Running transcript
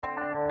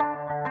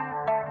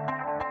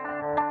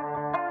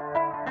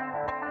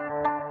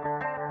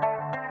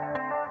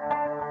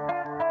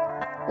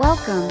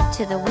Welcome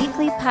to the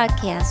weekly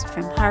podcast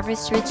from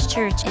Harvest Ridge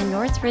Church in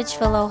North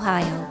Ridgeville,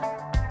 Ohio.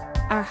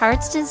 Our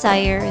heart's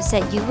desire is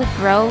that you would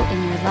grow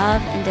in your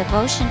love and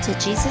devotion to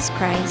Jesus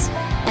Christ,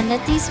 and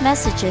that these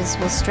messages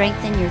will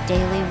strengthen your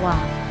daily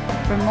walk.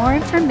 For more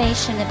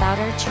information about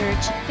our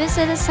church,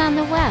 visit us on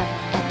the web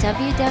at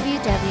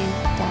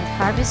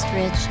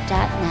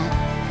www.harvestridge.net.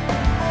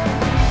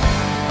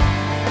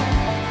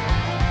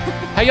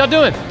 How y'all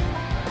doing?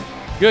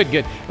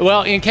 Good.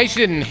 Well, in case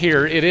you didn't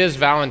hear, it is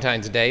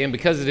Valentine's Day, and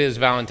because it is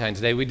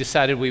Valentine's Day, we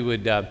decided we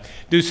would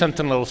do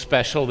something a little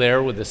special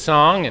there with a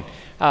song.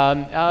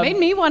 And made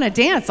me want to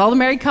dance. All the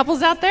married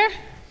couples out there,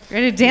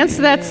 ready to dance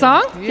to that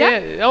song? Yeah.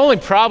 The only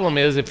problem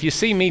is if you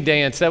see me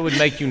dance, that would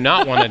make you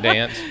not want to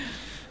dance,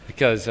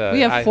 because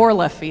we have four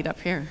left feet up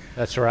here.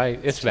 That's right.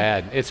 It's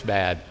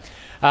bad.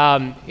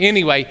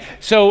 Anyway,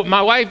 so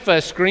my wife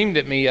screamed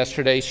at me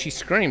yesterday. She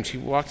screamed. She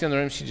walked in the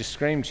room. She just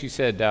screamed. She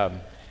said,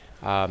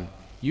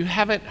 "You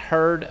haven't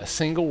heard a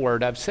single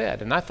word I've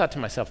said." And I thought to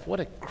myself, what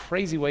a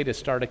crazy way to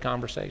start a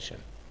conversation.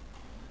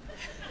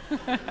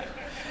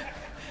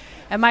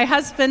 And my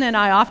husband and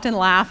I often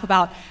laugh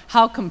about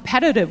how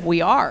competitive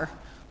we are,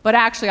 but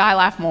actually I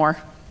laugh more.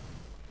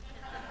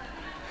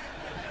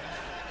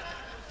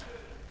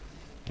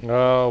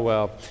 Oh,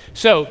 well.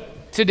 So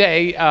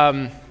today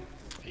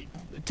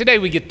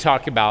we get to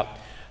talk about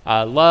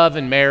love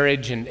and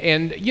marriage,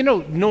 and you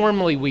know,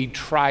 normally we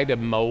try to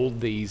mold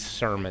these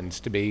sermons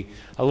to be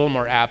a little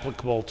more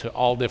applicable to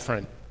all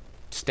different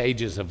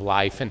stages of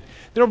life, and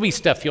there'll be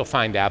stuff you'll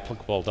find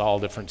applicable to all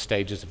different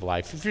stages of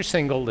life. If you're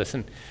single,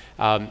 listen,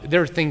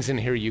 there are things in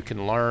here you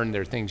can learn.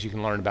 There are things you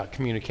can learn about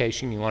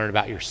communication. You learn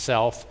about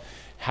yourself,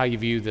 how you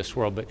view this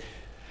world.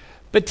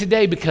 But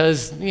today,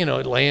 because you know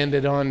it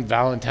landed on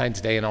Valentine's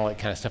Day and all that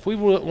kind of stuff, we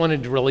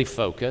wanted to really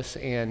focus,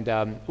 and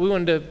we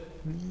wanted to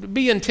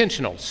be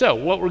intentional. So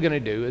what we're going to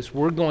do is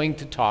we're going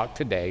to talk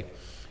today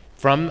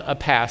from a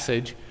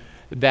passage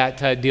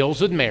that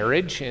deals with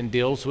marriage and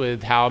deals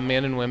with how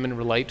men and women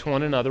relate to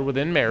one another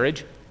within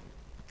marriage.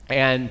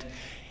 And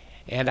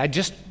I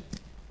just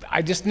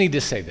need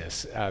to say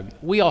this.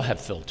 We all have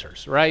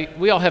filters, right?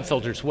 We all have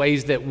filters,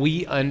 ways that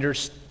we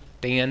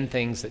understand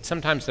things that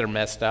sometimes they're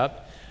messed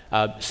up.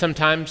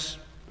 Sometimes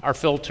our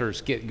filters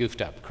get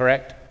goofed up,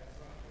 correct?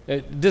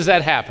 Does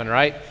that happen,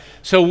 right?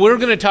 So we're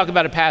going to talk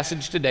about a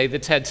passage today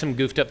that's had some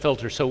goofed up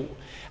filters. So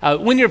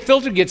when your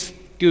filter gets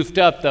goofed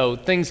up, though,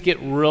 things get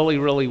really,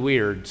 really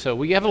weird. So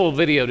we have a little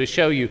video to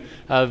show you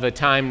of a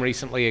time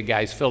recently a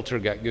guy's filter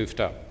got goofed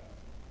up.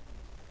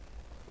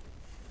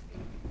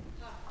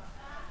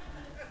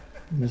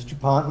 Mr.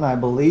 Ponton, I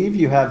believe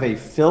you have a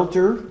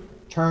filter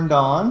turned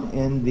on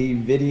in the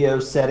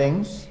video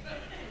settings.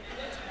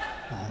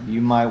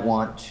 You might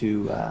want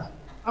to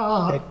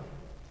take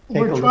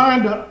we're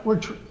trying to.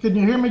 Can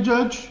you hear me,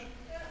 Judge?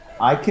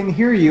 I can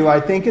hear you. I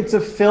think it's a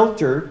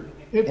filter.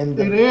 It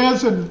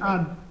is, and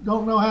I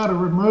don't know how to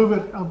remove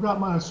it. I've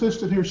got my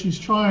assistant here. She's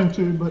trying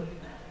to, but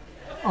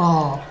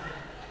I'm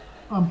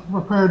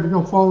prepared to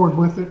go forward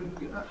with it.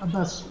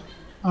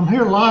 I'm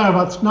here live.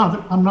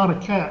 I'm not a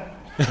cat.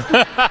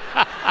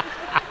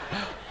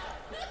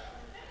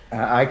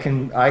 I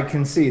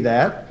can see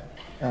that.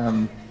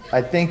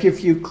 I think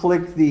if you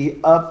click the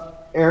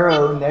up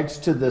arrow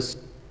next to this.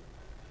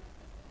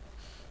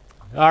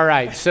 All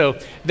right, so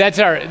that's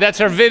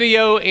our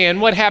video, and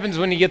what happens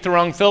when you get the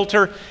wrong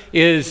filter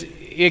is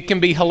it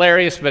can be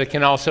hilarious, but it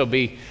can also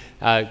be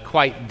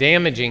quite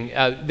damaging.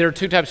 There are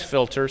two types of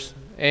filters,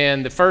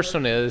 and the first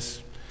one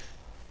is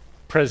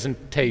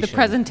presentation. The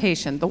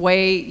presentation, the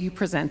way you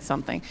present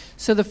something.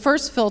 So the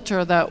first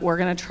filter that we're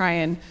going to try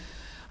and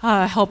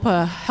help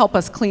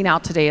us clean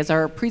out today is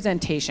our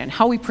presentation,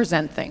 how we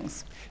present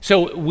things.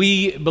 So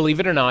we, believe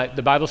it or not,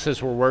 the Bible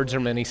says where words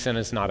are many, sin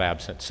is not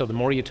absent. So the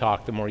more you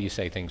talk, the more you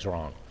say things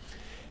wrong.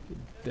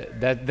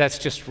 That's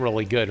just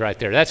really good right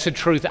there. That's the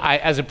truth.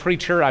 As a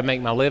preacher, I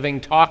make my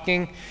living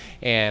talking,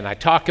 and I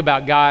talk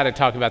about God, I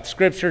talk about the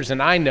scriptures,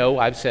 and I know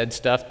I've said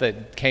stuff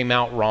that came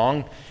out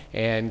wrong,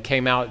 and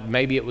came out,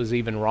 maybe it was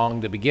even wrong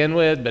to begin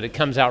with, but it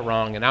comes out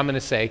wrong, and I'm going to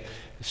say,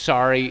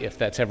 sorry if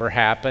that's ever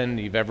happened,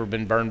 you've ever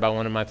been burned by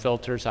one of my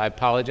filters, I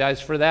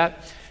apologize for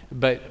that.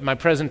 But my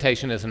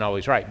presentation isn't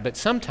always right. But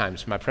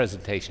sometimes my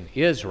presentation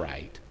is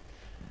right.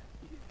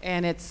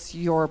 And it's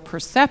your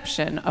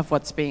perception of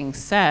what's being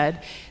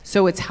said,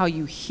 so it's how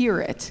you hear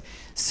it.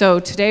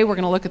 So today we're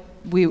going to look at,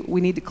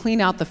 we need to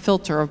clean out the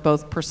filter of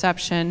both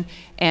perception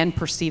and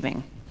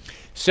perceiving.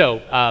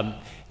 So,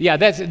 yeah,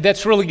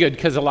 that's really good,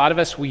 because a lot of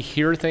us, we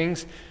hear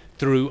things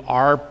through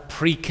our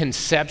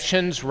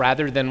preconceptions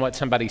rather than what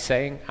somebody's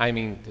saying. I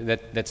mean,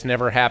 that's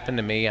never happened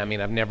to me. I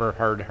mean, I've never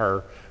heard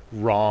her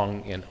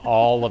wrong in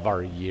all of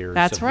our years.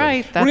 That's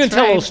right. We're going to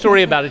tell a little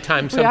story about a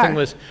time something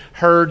was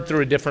heard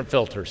through a different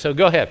filter. So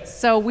go ahead.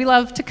 So we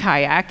love to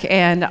kayak,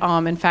 and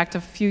in fact,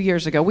 a few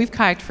years ago, we've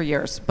kayaked for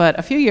years, but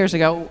a few years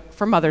ago,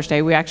 for Mother's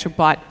Day, we actually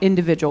bought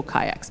individual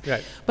kayaks.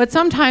 Right. But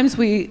sometimes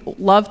we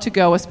love to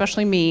go,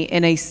 especially me,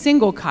 in a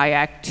single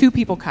kayak,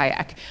 2-people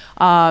kayak.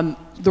 The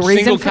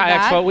reason Single for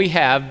kayak's that, what we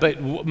have,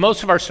 but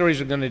most of our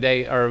stories are going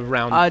today are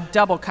around a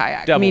double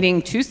kayak, Double.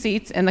 meaning 2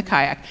 seats in the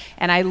kayak.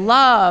 And I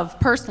love,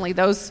 personally,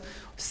 those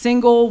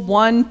single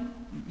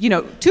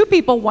 2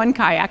 people, 1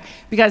 kayak,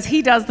 because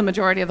he does the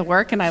majority of the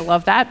work, and I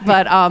love that.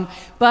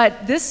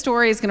 But this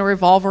story is going to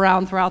revolve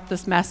around throughout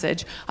this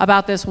message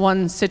about this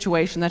one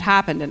situation that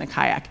happened in a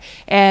kayak.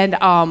 And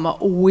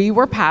we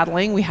were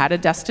paddling. We had a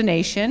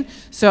destination.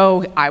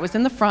 So I was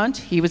in the front.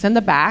 He was in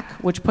the back,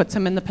 which puts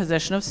him in the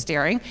position of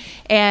steering.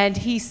 And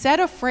he said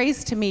a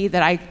phrase to me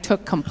that I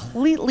took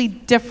completely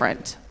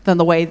different than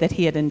the way that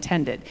he had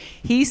intended.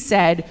 He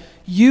said,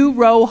 "You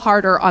row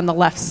harder on the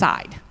left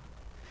side."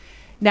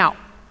 Now,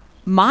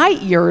 my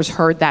ears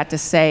heard that to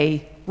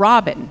say,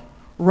 "Robin,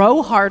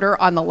 row harder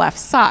on the left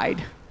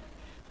side,"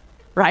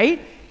 right?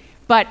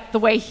 But the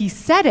way he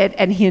said it,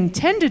 and he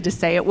intended to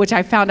say it, which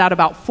I found out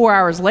about 4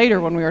 hours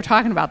later when we were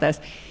talking about this,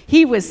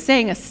 he was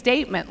saying a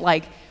statement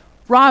like,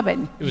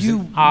 "Robin, It was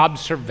an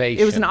observation.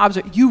 It was an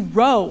observation. You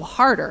row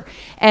harder."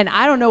 And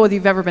I don't know whether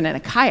you've ever been in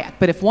a kayak,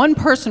 but if one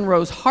person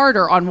rows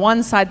harder on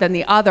one side than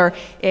the other,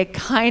 it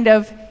kind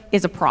of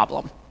is a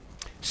problem.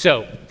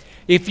 So,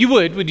 if you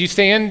would you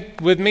stand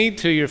with me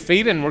to your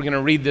feet, and we're going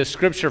to read this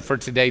scripture for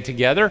today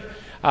together.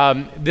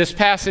 This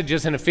passage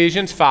is in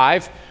Ephesians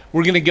 5.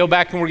 We're going to go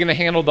back and we're going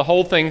to handle the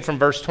whole thing from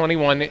verse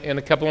 21 in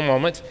a couple of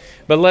moments.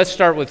 But let's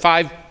start with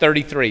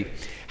 5:33.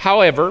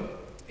 "However,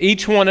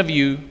 each one of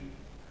you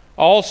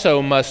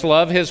also must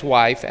love his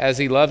wife as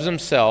he loves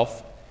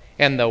himself,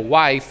 and the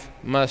wife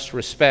must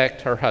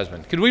respect her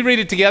husband." Could we read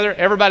it together?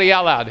 Everybody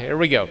out loud. Here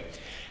we go.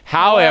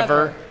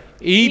 "However,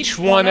 each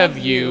one of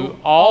you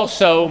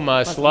also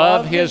must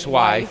love his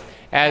wife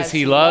as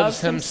he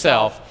loves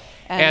himself,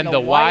 and the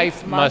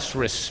wife must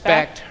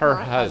respect her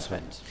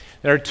husband."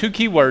 There are 2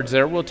 key words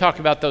there. We'll talk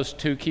about those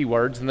 2 key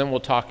words, and then we'll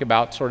talk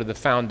about sort of the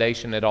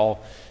foundation it all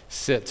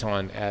sits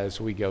on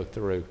as we go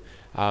through.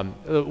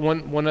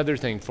 One other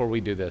thing before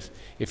we do this.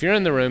 If you're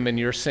in the room and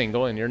you're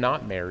single and you're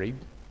not married,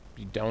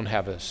 you don't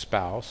have a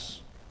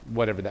spouse,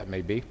 whatever that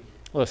may be,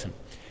 listen,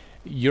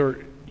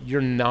 you're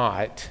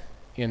not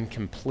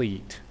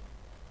incomplete.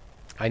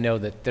 I know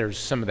that there's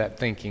some of that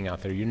thinking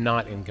out there. You're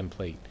not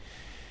incomplete.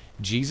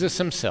 Jesus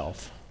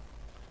himself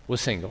was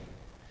single,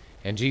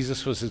 and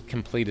Jesus was as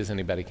complete as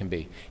anybody can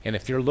be. And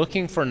if you're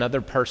looking for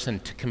another person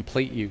to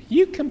complete you,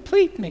 you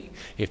complete me.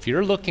 If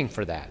you're looking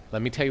for that,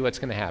 let me tell you what's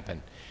going to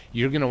happen.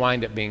 You're going to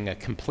wind up being a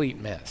complete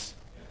mess.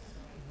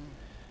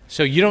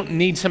 So you don't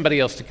need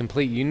somebody else to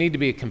complete you. You need to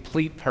be a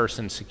complete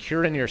person,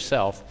 secure in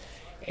yourself.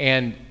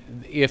 And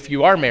if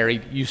you are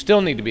married, you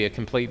still need to be a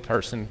complete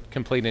person,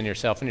 complete in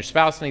yourself, and your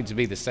spouse needs to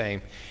be the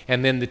same.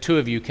 And then the 2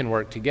 of you can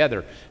work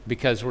together,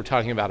 because we're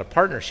talking about a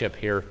partnership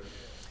here,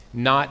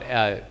 not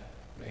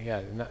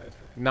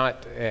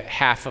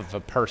half of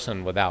a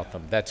person without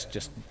them.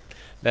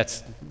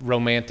 That's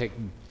romantic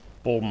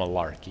bull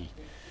malarkey.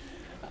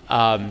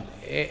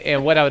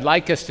 And what I would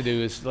like us to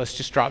do is let's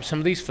just drop some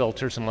of these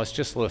filters and let's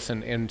just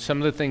listen. And some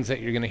of the things that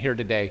you're going to hear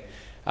today,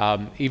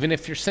 even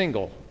if you're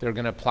single, they're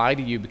going to apply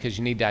to you, because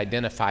you need to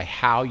identify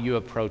how you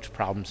approach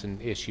problems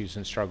and issues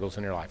and struggles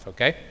in your life,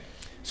 okay?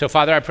 So,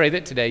 Father, I pray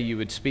that today you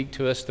would speak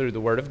to us through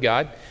the Word of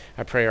God.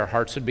 I pray our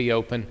hearts would be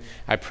open.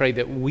 I pray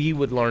that we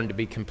would learn to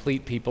be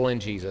complete people in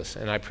Jesus.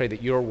 And I pray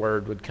that your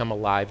Word would come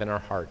alive in our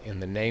heart.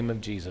 In the name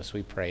of Jesus,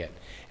 we pray it.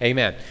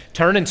 Amen.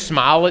 Turn and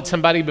smile at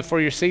somebody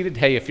before you're seated.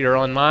 Hey, if you're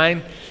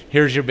online,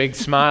 here's your big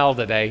smile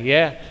today.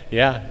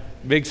 Yeah,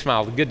 big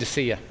smile. Good to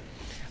see you.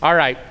 All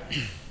right.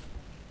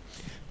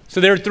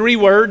 So there are 3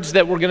 words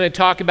that we're going to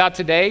talk about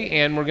today,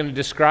 and we're going to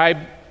describe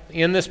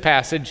in this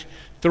passage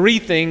 3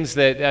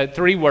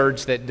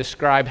 words that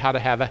describe how to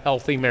have a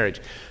healthy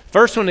marriage.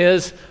 First one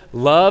is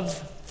love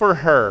for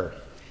her.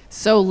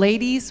 So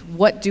ladies,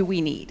 what do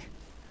we need?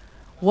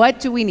 What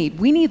do we need?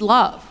 We need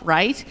love,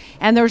 right?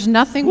 And there's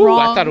nothing wrong.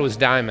 I thought it was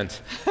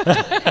diamonds.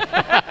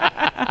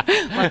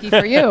 Lucky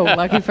for you,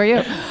 lucky for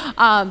you.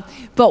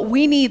 But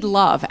we need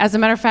love. As a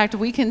matter of fact,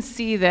 we can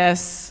see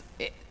this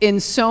in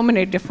so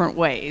many different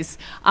ways.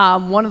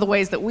 One of the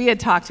ways that we had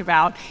talked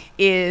about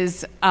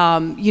is,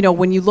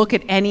 when you look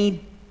at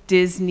any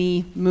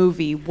Disney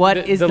movie, what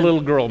is the little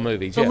girl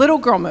movies? The little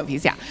girl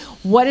movies, yeah.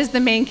 What is the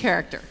main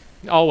character?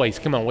 Always,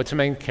 come on, what's the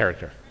main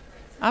character?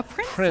 A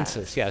princess.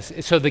 Princess, yes.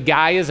 So the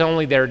guy is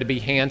only there to be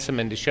handsome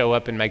and to show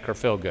up and make her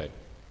feel good.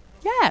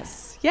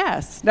 Yes.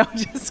 No,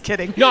 just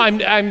kidding. No,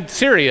 I'm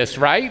serious,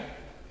 right?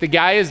 The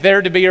guy is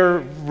there to be her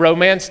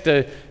romance,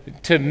 to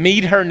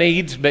meet her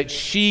needs, but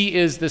she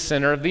is the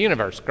center of the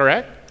universe,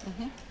 correct?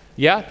 Mm-hmm.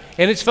 Yeah?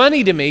 And it's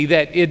funny to me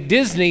that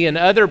Disney and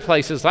other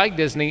places like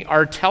Disney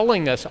are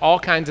telling us all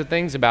kinds of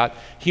things about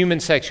human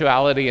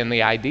sexuality and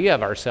the idea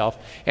of ourselves,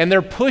 and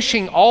they're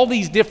pushing all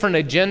these different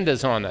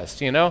agendas on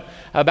us,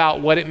 about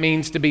what it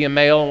means to be a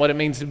male and what it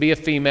means to be a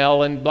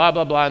female and blah,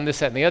 blah, blah, and this,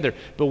 that, and the other.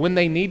 But when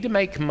they need to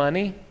make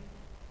money,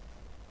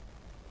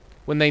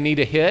 when they need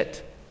a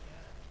hit,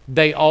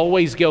 they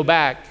always go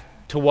back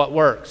to what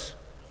works.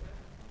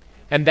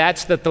 And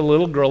that's that the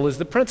little girl is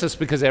the princess,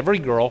 because every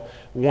girl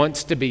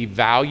wants to be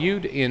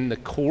valued in the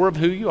core of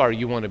who you are.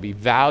 You want to be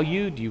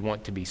valued. You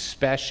want to be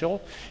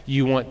special.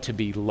 You want to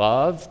be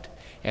loved.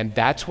 And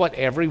that's what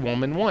every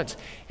woman wants.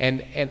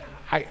 And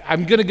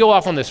I'm going to go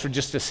off on this for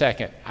just a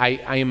second.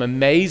 I am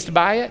amazed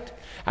by it.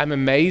 I'm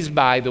amazed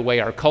by the way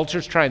our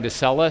culture's trying to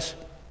sell us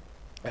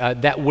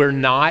that we're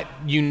not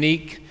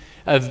unique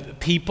of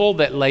people,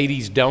 that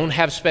ladies don't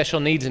have special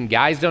needs and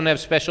guys don't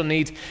have special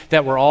needs,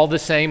 that we're all the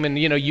same, and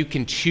you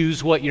can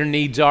choose what your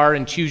needs are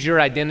and choose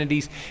your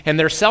identities. And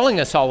they're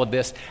selling us all of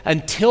this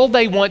until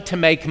they want to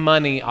make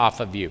money off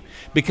of you.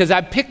 Because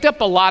I've picked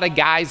up a lot of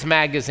guys'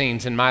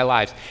 magazines in my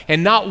life,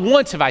 and not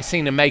once have I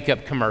seen a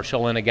makeup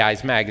commercial in a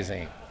guy's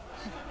magazine.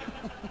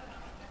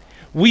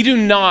 We do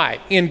not,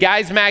 in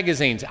guys'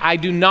 magazines, I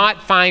do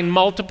not find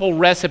multiple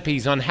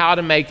recipes on how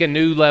to make a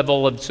new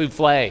level of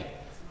souffle.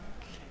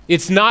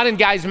 It's not in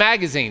guys'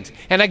 magazines.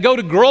 And I go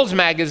to girls'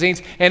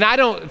 magazines and I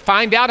don't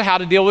find out how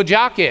to deal with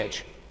jock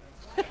itch.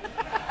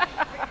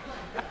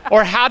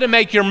 Or how to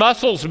make your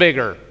muscles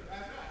bigger.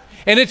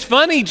 And it's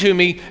funny to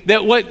me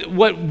that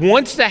what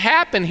wants to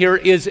happen here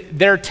is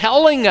they're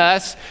telling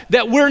us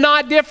that we're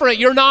not different,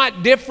 you're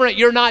not different,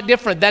 you're not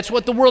different. That's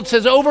what the world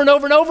says over and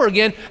over and over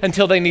again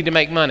until they need to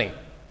make money.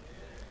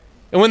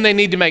 And when they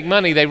need to make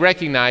money, they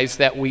recognize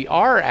that we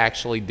are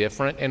actually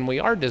different and we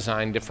are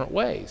designed different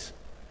ways.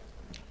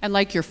 And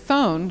like your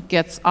phone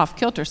gets off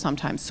kilter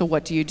sometimes, so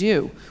what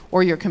do?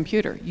 Or your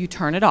computer, you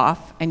turn it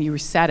off and you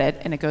reset it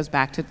and it goes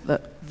back to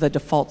the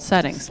default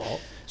settings.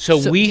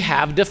 So we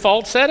have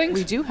default settings?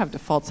 We do have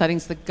default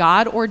settings that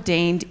God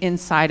ordained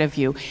inside of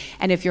you.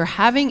 And if you're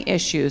having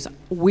issues,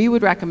 we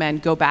would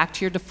recommend go back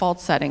to your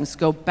default settings,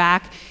 go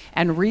back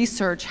and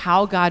research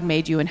how God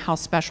made you and how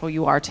special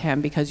you are to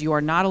him, because you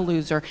are not a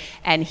loser,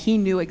 and he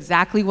knew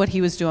exactly what he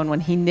was doing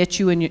when he knit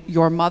you in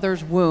your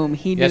mother's womb.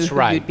 He knew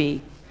who you'd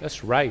be.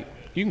 That's right.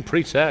 You can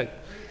preach that.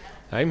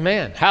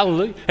 Amen.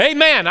 Hallelujah.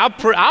 Amen.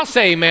 I'll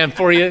say amen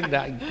for you.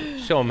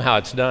 Show them how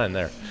it's done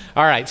there.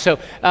 All right. So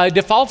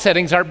default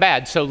settings aren't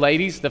bad. So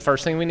ladies, the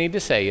first thing we need to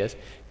say is,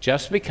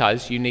 just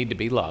because you need to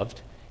be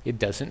loved, it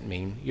doesn't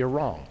mean you're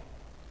wrong.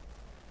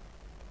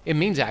 It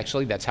means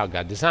actually that's how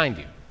God designed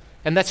you.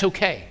 And that's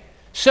okay.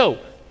 So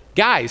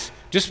guys,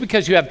 just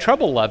because you have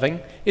trouble loving,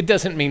 it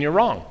doesn't mean you're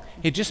wrong.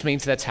 It just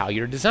means that's how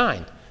you're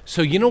designed.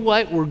 So you know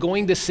what we're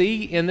going to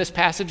see in this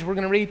passage we're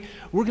going to read?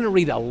 We're going to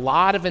read a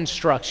lot of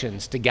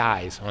instructions to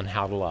guys on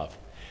how to love.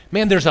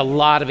 Man, there's a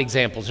lot of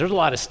examples. There's a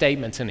lot of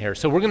statements in here.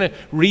 So we're going to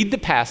read the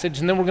passage,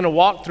 and then we're going to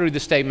walk through the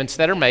statements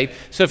that are made.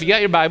 So if you got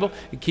your Bible,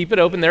 you keep it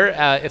open there.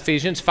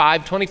 Ephesians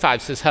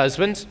 5:25 says,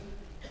 husbands,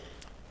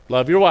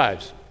 love your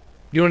wives.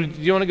 Do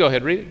you want to go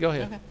ahead? Read it? Go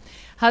ahead. Okay.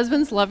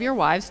 Husbands, love your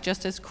wives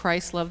just as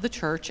Christ loved the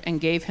church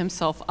and gave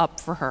himself up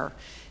for her,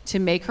 to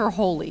make her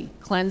holy,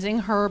 cleansing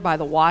her by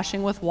the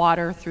washing with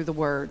water through the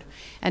word,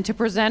 and to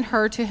present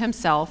her to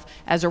himself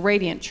as a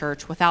radiant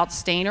church without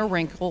stain or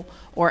wrinkle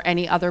or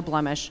any other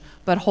blemish,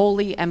 but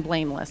holy and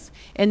blameless.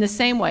 In the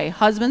same way,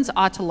 husbands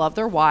ought to love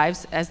their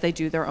wives as they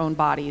do their own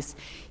bodies.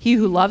 He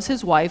who loves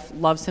his wife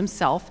loves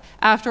himself.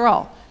 After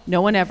all,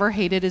 no one ever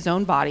hated his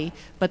own body,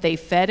 but they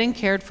fed and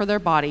cared for their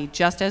body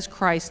just as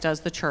Christ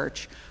does the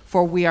church,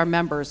 for we are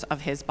members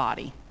of his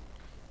body.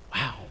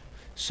 Wow.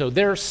 So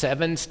there are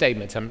 7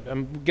 statements. I'm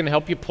going to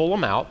help you pull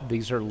them out.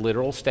 These are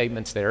literal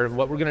statements there.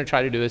 What we're going to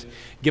try to do is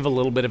give a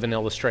little bit of an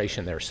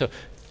illustration there. So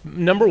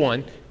number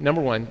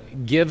one,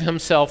 give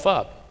himself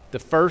up. The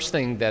first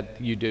thing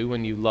that you do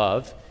when you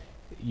love,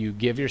 you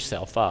give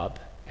yourself up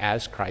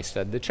as Christ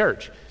did the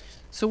church.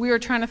 So we were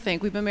trying to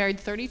think, we've been married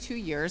 32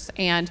 years,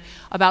 and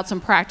about some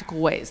practical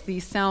ways.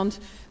 These sound,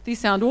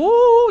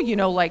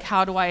 like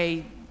how do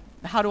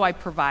I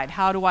provide?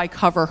 How do I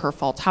cover her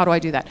faults? How do I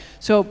do that?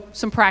 So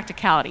some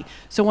practicality.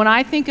 So when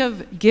I think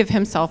of give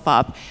himself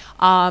up,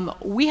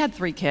 we had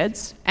 3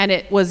 kids, and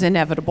it was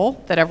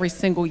inevitable that every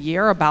single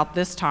year about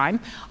this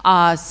time,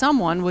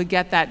 someone would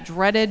get that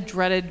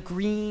dreaded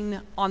green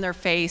on their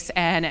face,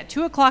 and at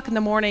 2 o'clock in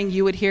the morning,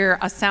 you would hear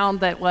a sound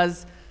that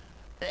was,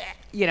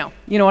 you know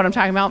what I'm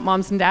talking about,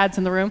 moms and dads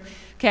in the room?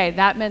 Okay,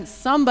 that meant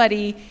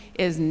somebody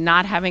is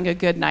not having a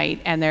good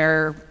night, and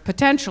they're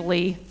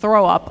potentially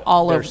throw up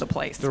all over the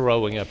place.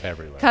 Throwing up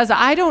everywhere. Because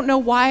I don't know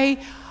why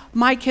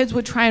my kids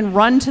would try and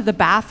run to the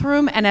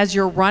bathroom, and as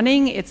you're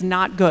running, it's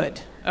not good,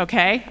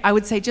 okay? I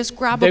would say just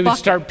grab a bucket. They would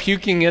start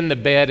puking in the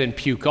bed and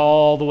puke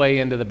all the way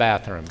into the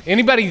bathroom.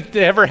 Anybody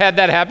ever had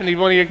that happen to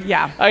one of you?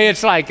 Yeah.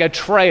 It's like a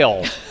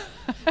trail.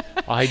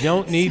 I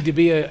don't need to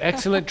be an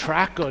excellent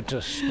tracker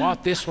to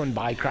spot this one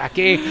by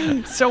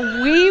cracky. So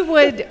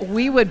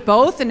we would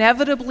both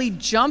inevitably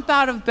jump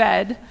out of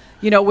bed,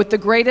 with the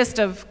greatest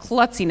of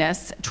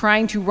klutziness,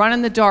 trying to run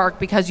in the dark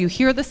because you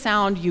hear the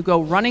sound, you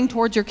go running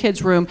towards your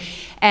kid's room,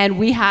 and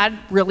we had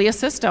really a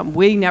system.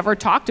 We never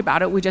talked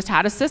about it, we just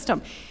had a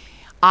system.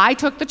 I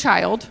took the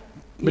child.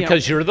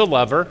 Because you're the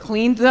lover.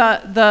 Cleaned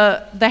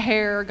the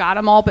hair, got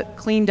them all but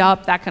cleaned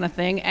up, that kind of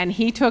thing, and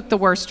he took the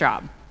worst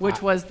job,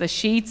 which was the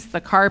sheets,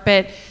 the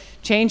carpet,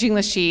 changing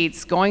the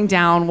sheets, going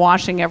down,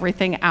 washing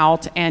everything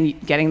out, and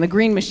getting the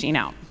green machine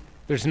out.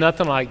 There's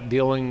nothing like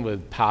dealing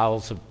with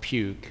piles of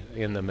puke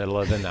in the middle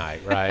of the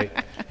night, right?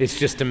 It's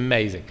just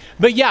amazing.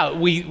 But yeah,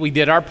 we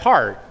did our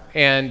part.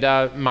 And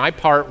my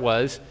part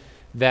was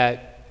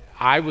that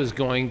I was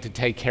going to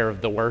take care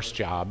of the worst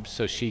job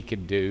so she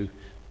could do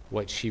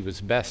what she was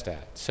best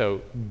at.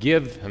 So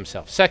give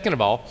himself. Second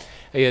of all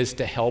is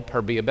to help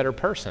her be a better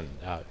person.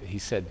 He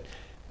said,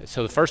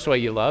 so the first way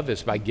you love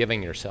is by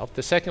giving yourself.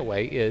 The second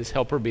way is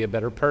help her be a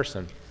better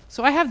person.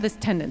 So I have this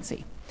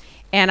tendency,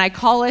 and I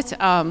call it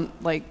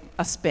like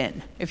a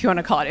spin, if you want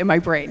to call it, in my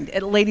brain.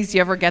 Ladies, do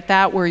you ever get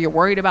that where you're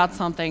worried about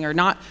something or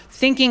not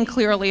thinking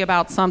clearly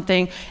about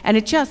something, and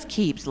it just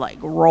keeps like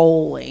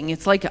rolling?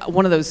 It's like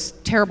one of those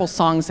terrible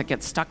songs that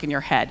gets stuck in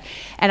your head.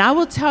 And I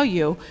will tell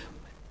you,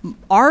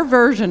 our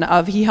version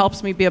of he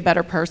helps me be a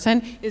better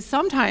person is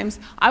sometimes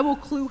I will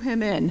clue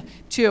him in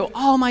to,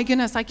 oh my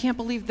goodness, I can't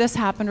believe this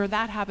happened or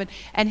that happened.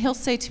 And he'll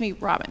say to me,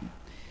 Robin,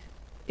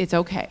 it's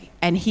okay.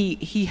 And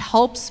he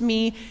helps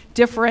me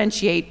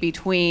differentiate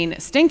between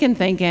stinking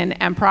thinking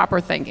and proper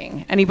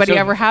thinking. Anybody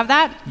ever have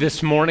that?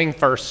 This morning,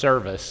 first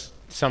service,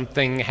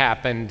 something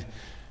happened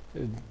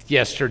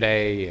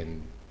yesterday,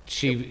 and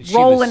she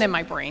rolling was in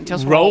my brain,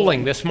 just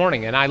rolling this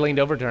morning. And I leaned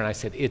over to her and I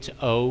said, it's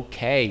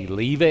okay,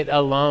 leave it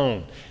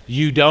alone.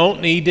 You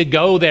don't need to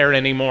go there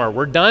anymore.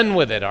 We're done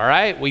with it, all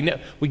right? We know,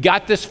 we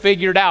got this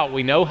figured out.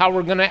 We know how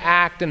we're going to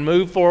act and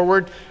move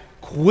forward.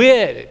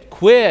 Quit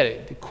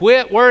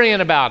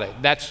worrying about it.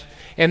 That's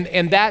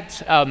in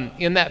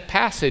that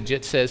passage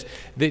it says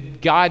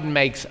that God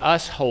makes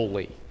us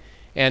holy,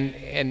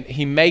 and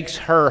he makes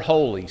her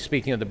holy,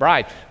 speaking of the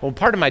bride. Well,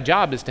 part of my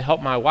job is to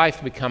help my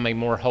wife become a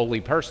more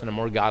holy person, a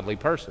more godly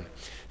person.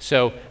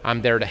 So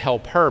I'm there to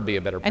help her be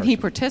a better person. And he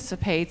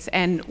participates,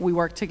 and we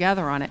work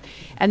together on it.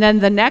 And then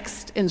the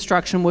next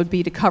instruction would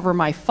be to cover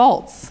my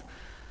faults.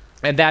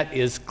 And that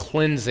is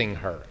cleansing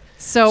her.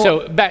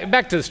 So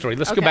back to the story.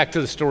 Let's go back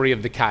to the story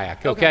of the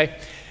kayak, okay?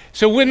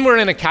 So when we're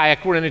in a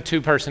kayak, we're in a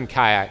two-person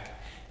kayak.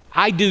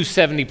 I do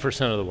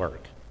 70% of the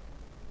work,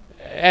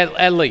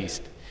 at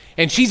least.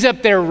 And she's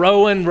up there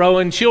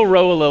rowing. She'll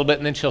row a little bit,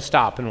 and then she'll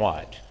stop and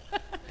watch.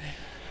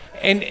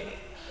 And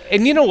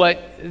you know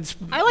what?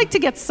 I like to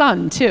get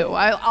sun, too.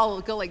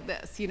 I'll go like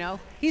this, you know?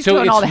 He's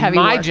doing all the heavy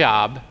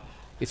work.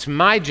 It's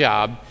my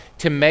job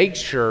to make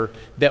sure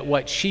that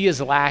what she is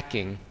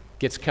lacking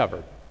gets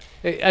covered.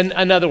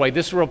 Another way,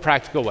 this is a real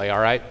practical way, all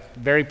right?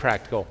 Very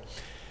practical.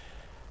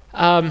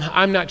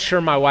 I'm not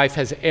sure my wife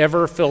has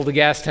ever filled a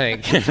gas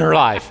tank in her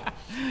life.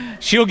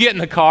 She'll get in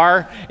the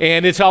car,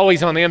 and it's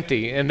always on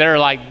empty, and there are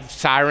like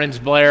sirens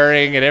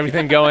blaring and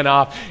everything going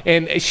off,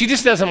 and she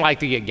just doesn't like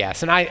to get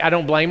gas, and I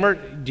don't blame her.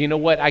 Do you know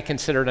what I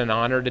consider it an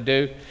honor to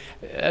do?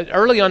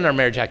 Early on in our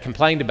marriage, I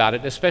complained about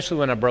it, especially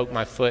when I broke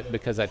my foot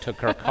because I took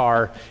her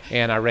car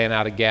and I ran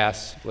out of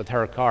gas with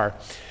her car.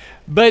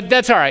 But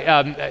that's all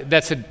right.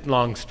 That's a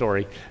long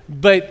story.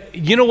 But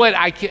you know what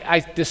I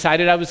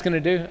decided I was going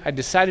to do? I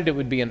decided it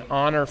would be an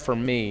honor for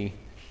me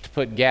to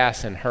put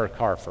gas in her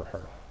car for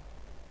her.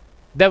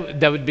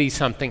 That would be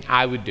something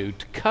I would do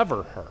to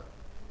cover her.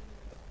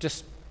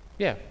 Just,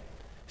 yeah.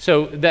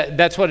 So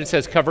that's what it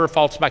says, cover her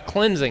faults by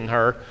cleansing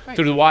her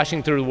through the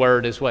washing through the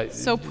word is what.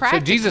 So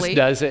Jesus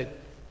does it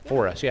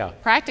for us, yeah.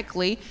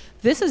 Practically,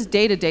 this is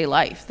day-to-day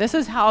life. This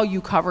is how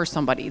you cover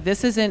somebody.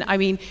 This isn't, I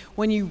mean,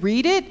 when you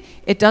read it,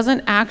 it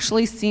doesn't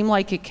actually seem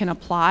like it can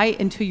apply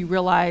until you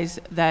realize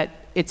that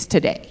it's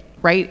today,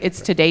 right? It's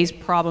today's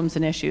problems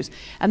and issues.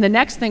 And the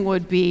next thing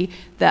would be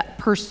that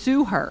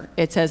pursue her.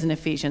 It says in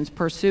Ephesians,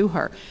 pursue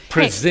her.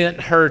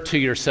 Present her to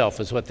yourself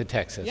is what the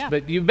text says. Yeah.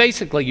 But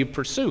you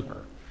pursue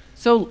her.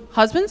 So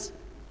husbands,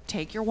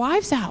 take your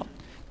wives out.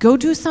 Go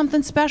do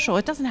something special.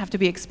 It doesn't have to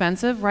be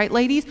expensive, right,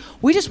 ladies?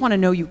 We just want to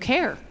know you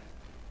care.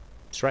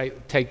 That's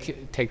right.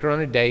 Take her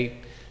on a date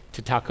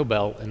to Taco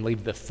Bell and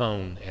leave the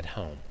phone at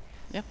home.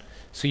 Yep.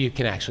 So you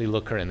can actually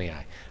look her in the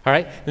eye. All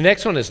right? The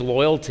next one is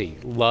loyalty.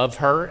 Love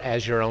her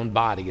as your own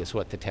body is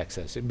what the text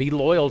says. Be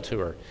loyal to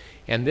her.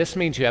 And this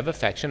means you have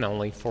affection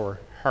only for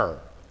her.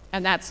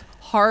 And that's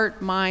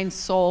heart, mind,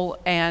 soul,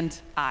 and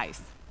eyes.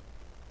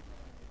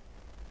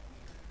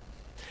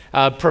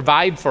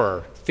 Provide for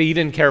her. Feed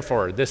and care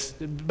for her. This,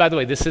 by the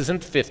way, this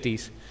isn't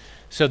 50s,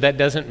 so that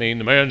doesn't mean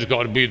the man's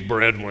got to be the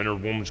breadwinner,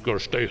 the woman's got to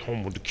stay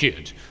home with the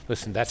kids.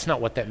 Listen, that's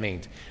not what that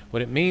means.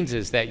 What it means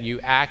is that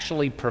you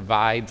actually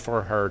provide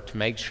for her to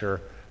make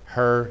sure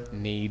her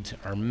needs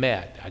are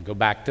met. I go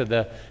back to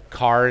the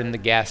car and the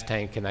gas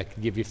tank, and I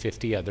could give you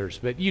 50 others,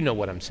 but you know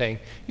what I'm saying.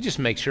 You just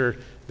make sure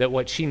that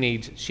what she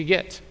needs, she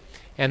gets.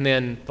 And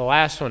then the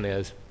last one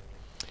is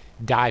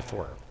die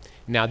for her.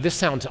 Now, this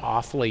sounds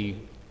awfully...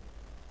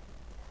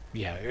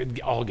 Yeah,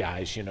 all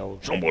guys, you know,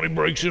 somebody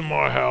breaks in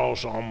my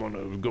house, I'm going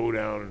to go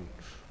down and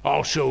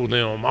I'll show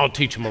them, I'll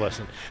teach them a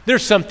lesson.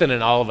 There's something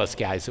in all of us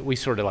guys that we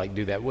sort of like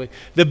do that.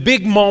 The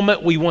big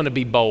moment we want to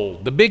be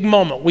bold. The big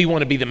moment we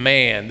want to be the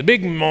man. The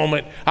big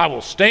moment I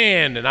will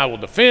stand and I will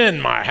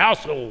defend my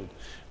household,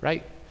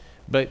 right?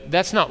 But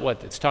that's not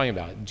what it's talking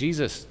about.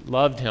 Jesus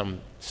loved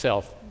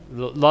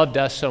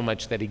us so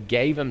much that he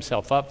gave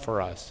himself up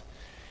for us.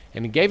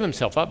 And he gave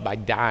himself up by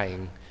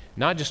dying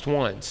not just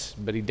once,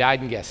 but he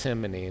died in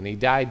Gethsemane, and he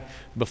died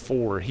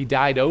before. He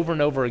died over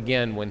and over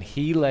again when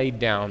he laid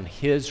down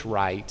his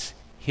rights,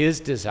 his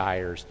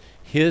desires,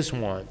 his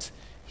wants.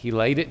 He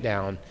laid it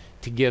down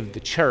to give the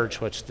church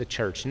what the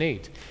church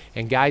needs.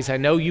 And guys, I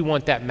know you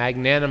want that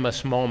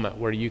magnanimous moment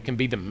where you can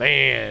be the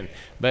man,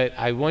 but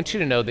I want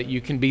you to know that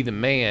you can be the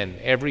man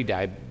every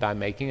day by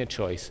making a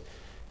choice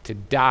to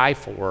die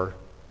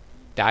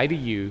to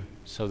you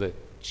so that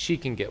she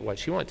can get what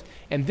she wants.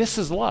 And this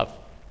is love.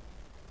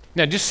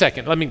 Now, just a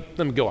second, let me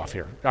go off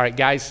here. All right,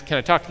 guys, can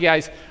I talk to you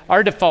guys?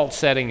 Our default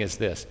setting is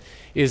this,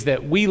 is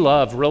that we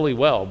love really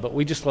well, but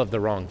we just love the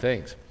wrong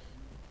things.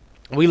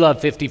 We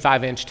love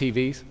 55-inch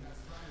TVs.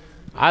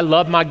 I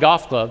love my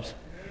golf clubs,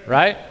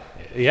 right?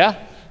 Yeah.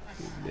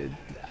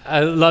 I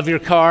love your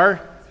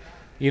car,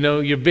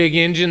 your big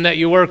engine that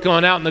you work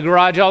on out in the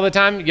garage all the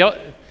time.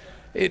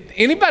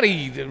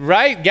 Anybody,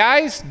 right,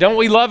 guys? Don't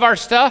we love our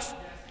stuff?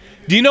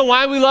 Do you know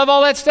why we love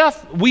all that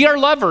stuff? We are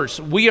lovers.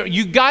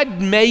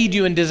 God made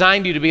you and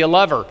designed you to be a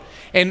lover.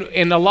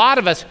 And a lot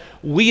of us,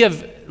 we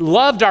have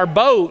loved our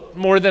boat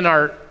more than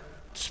our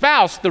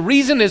spouse. The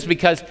reason is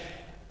because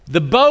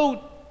the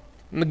boat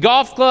and the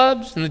golf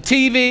clubs and the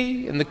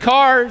TV and the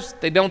cars,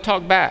 they don't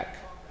talk back.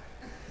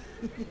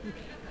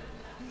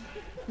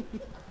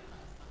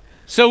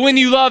 So when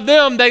you love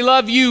them, they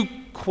love you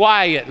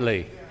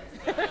quietly.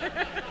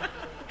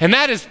 And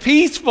that is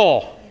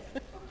peaceful.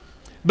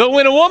 But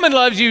when a woman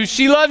loves you,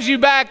 she loves you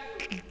back.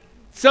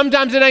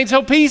 Sometimes it ain't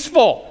so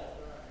peaceful.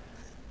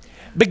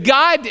 But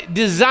God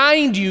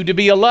designed you to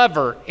be a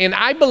lover, and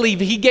I believe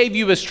he gave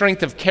you a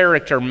strength of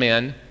character,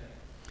 men,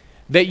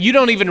 that you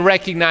don't even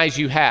recognize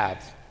you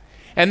have.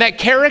 And that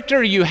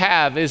character you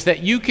have is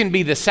that you can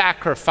be the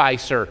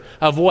sacrificer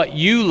of what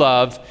you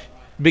love,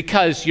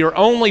 because you're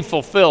only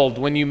fulfilled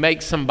when you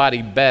make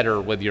somebody better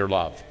with your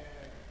love.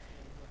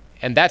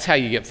 And that's how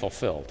you get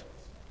fulfilled.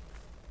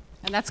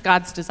 And that's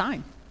God's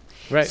design.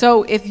 Right.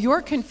 So if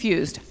you're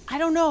confused, I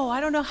don't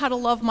know how to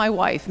love my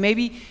wife.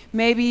 Maybe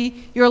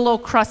you're a little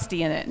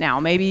crusty in it now.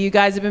 Maybe you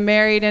guys have been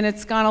married and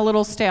it's gone a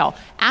little stale.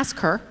 Ask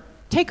her,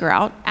 take her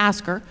out,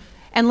 ask her.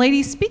 And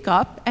ladies, speak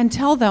up and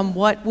tell them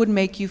what would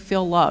make you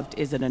feel loved.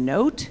 Is it a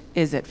note?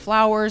 Is it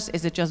flowers?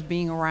 Is it just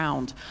being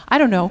around? I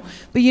don't know.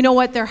 But you know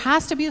what? There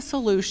has to be a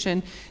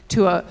solution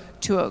to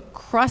a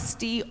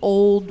crusty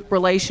old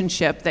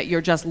relationship that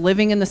you're just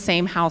living in the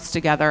same house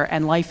together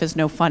and life is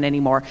no fun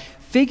anymore.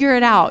 Figure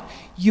it out.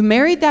 You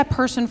married that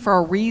person for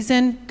a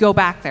reason. Go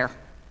back there.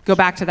 Go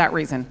back to that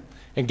reason.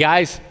 And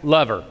guys,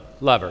 love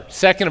her.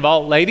 Second of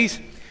all, ladies,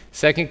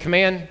 second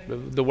command,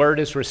 the word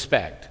is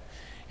respect.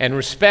 And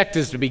respect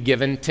is to be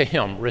given to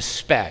him.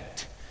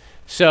 Respect.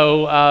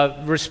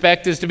 So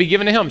respect is to be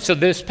given to him. So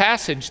this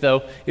passage,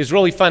 though, is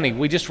really funny.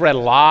 We just read a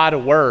lot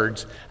of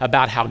words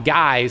about how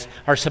guys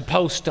are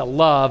supposed to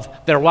love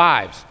their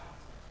wives.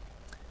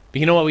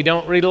 But you know what we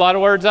don't read a lot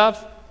of words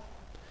of?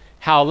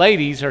 How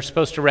ladies are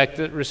supposed to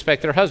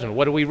respect their husband.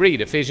 What do we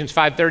read? Ephesians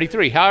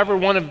 5:33.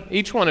 However,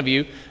 each one of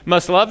you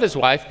must love his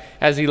wife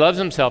as he loves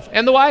himself.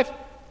 And the wife,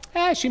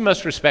 she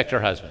must respect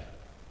her husband.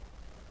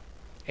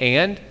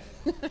 And...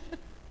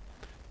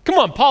 Come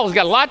on, Paul's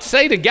got a lot to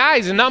say to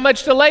guys and not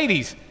much to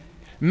ladies.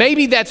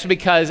 Maybe that's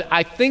because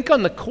I think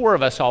on the core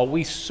of us all,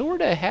 we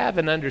sort of have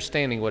an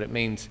understanding what it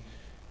means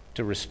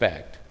to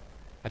respect.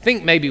 I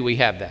think maybe we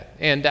have that.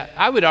 And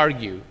I would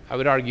argue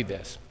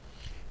this.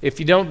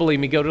 If you don't believe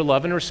me, go to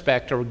Love and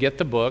Respect or get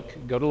the book,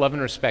 go to Love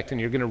and Respect, and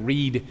you're going to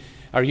read,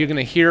 or you're going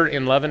to hear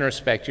in Love and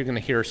Respect, you're going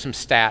to hear some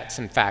stats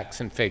and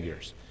facts and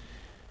figures.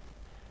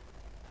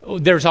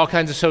 There's all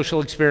kinds of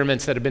social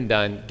experiments that have been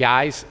done.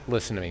 Guys,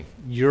 listen to me.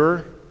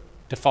 Your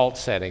default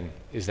setting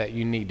is that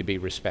you need to be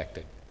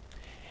respected.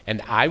 And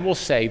I will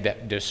say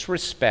that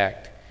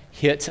disrespect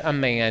hits a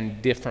man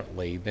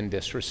differently than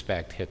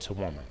disrespect hits a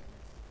woman.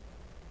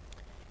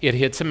 It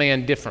hits a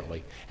man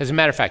differently. As a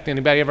matter of fact,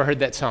 anybody ever heard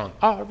that song?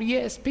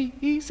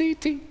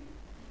 R-E-S-P-E-C-T.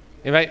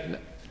 Anybody?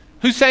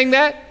 Who sang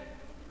that?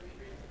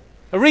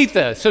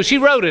 Aretha. So she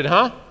wrote it,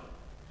 huh?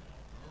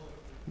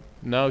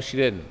 No, she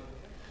didn't.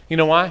 You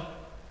know why?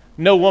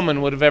 No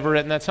woman would have ever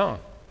written that song.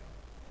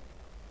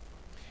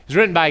 It was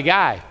written by a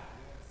guy.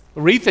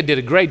 Aretha did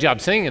a great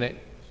job singing it,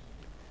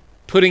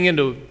 putting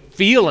into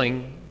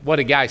feeling what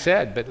a guy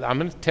said. But I'm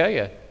going to tell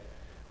you,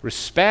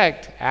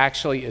 respect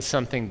actually is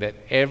something that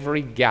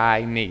every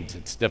guy needs.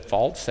 It's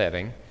default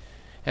setting,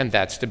 and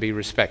that's to be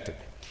respected.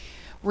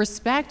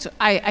 Respect,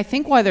 I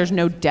think why there's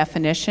no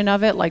definition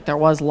of it like there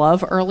was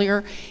love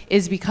earlier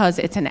is because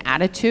it's an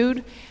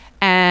attitude,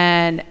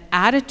 and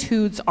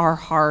attitudes are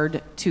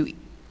hard to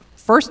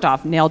first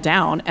off, nail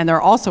down, and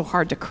they're also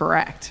hard to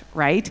correct,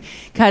 right?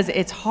 Because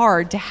it's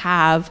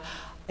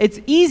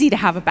easy to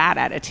have a bad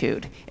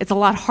attitude. It's a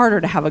lot harder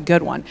to have a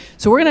good one.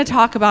 So we're going to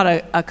talk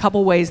about a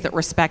couple ways that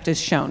respect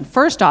is shown.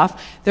 First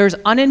off, there's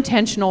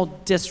unintentional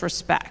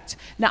disrespect.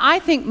 Now, I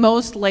think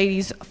most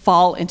ladies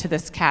fall into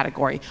this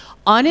category.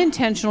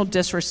 Unintentional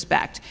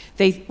disrespect.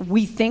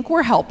 We think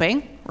we're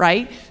helping,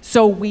 right?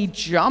 So we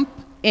jump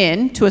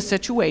into a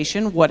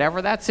situation,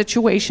 whatever that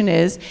situation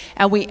is,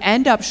 and we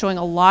end up showing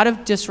a lot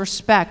of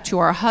disrespect to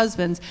our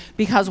husbands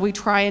because we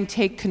try and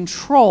take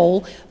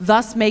control,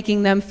 thus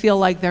making them feel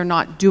like they're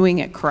not doing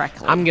it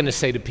correctly. I'm going to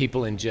say to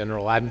people in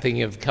general, I'm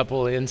thinking of a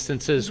couple of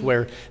instances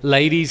where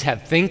ladies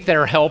think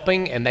they're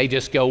helping and they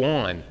just go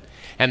on.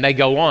 And they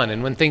go on.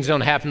 And when things don't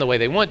happen the way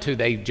they want to,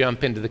 they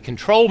jump into the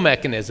control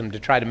mechanism to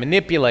try to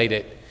manipulate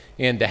it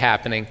into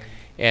happening.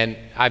 And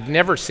I've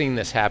never seen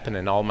this happen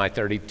in all my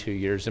 32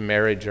 years of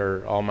marriage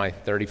or all my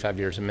 35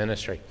 years of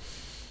ministry.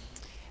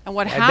 And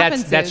what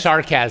happens that's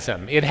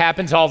sarcasm. It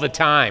happens all the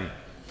time.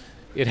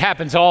 It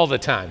happens all the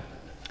time.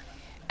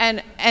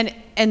 And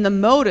the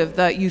motive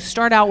that you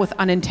start out with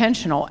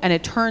unintentional and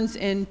it turns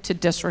into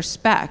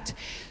disrespect.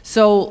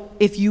 So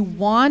if you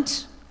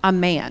want a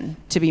man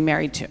to be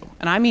married to,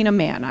 and I mean a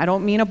man, I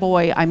don't mean a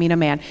boy, I mean a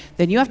man,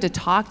 then you have to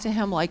talk to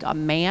him like a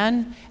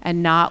man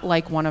and not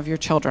like one of your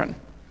children.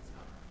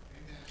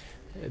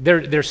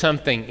 There's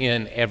something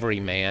in every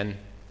man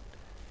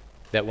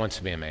that wants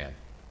to be a man.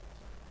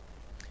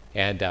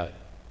 And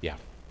yeah.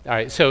 All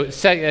right, so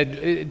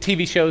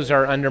TV shows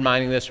are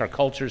undermining this. Our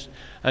culture's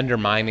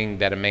undermining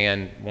that a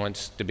man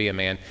wants to be a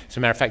man. As a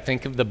matter of fact,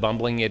 think of the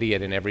bumbling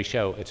idiot in every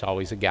show. It's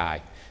always a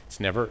guy. It's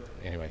never,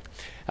 anyway.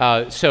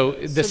 So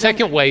the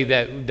second way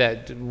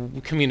that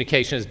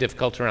communication is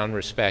difficult around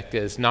respect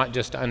is not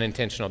just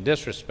unintentional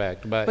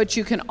disrespect, but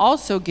you can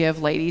also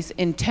give ladies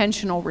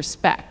intentional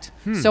respect.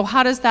 So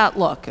how does that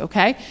look,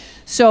 okay?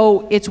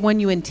 So it's when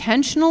you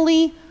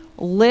intentionally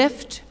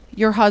lift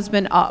your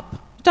husband up.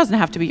 It doesn't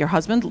have to be your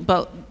husband,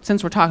 but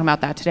since we're talking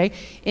about that today,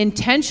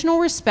 intentional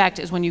respect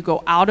is when you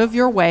go out of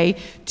your way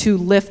to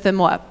lift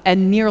them up.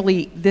 And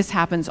this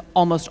happens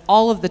almost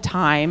all of the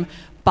time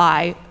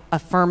by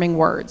affirming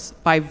words,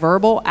 by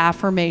verbal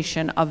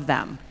affirmation of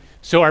them.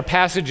 So our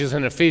passage is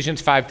in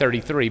Ephesians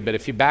 5:33, but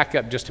if you back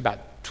up just about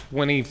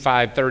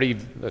 25, 30,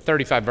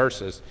 35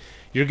 verses,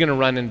 you're going to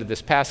run into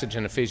this passage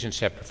in Ephesians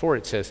chapter 4.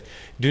 It says,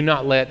 "Do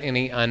not let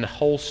any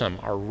unwholesome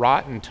or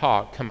rotten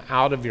talk come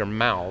out of your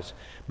mouths,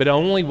 but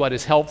only what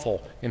is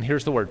helpful." And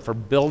here's the word, for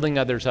building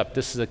others up.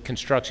 This is a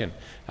construction.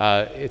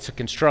 It's a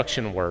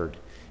construction word.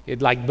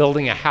 It's like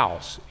building a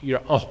house.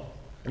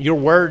 Your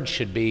word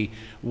should be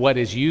what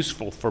is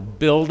useful for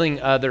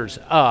building others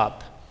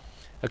up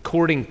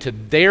according to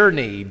their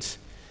needs,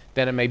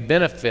 that it may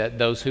benefit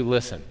those who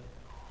listen.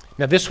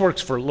 Now, this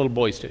works for little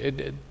boys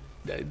too.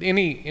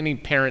 Any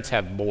parents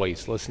have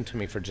boys, listen to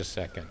me for just a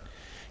second.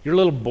 Your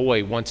little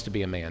boy wants to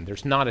be a man.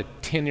 There's not a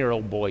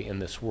 10-year-old boy in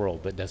this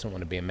world that doesn't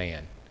want to be a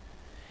man.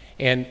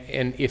 And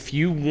if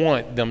you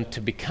want them to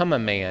become a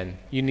man,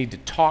 you need to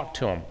talk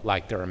to them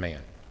like they're a man.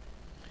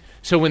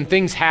 So when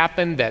things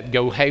happen that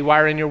go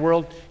haywire in your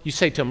world, you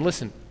say to them,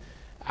 listen,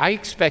 I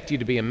expect you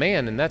to be a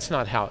man, and that's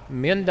not how,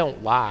 men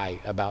don't lie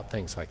about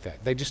things like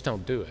that. They just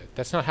don't do it.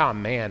 That's not how a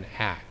man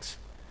acts.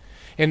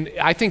 And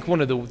I think one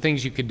of the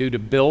things you could do to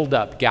build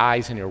up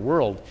guys in your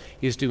world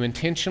is to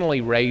intentionally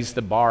raise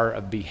the bar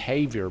of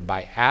behavior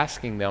by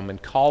asking them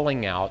and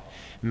calling out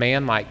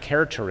man-like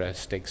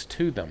characteristics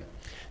to them.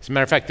 As a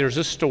matter of fact, there's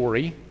a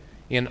story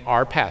in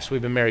our past.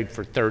 We've been married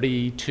for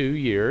 32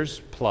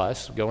 years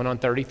plus, going on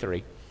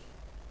 33.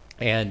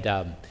 And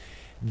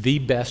the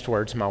best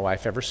words my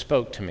wife ever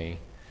spoke to me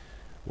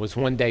was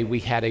one day we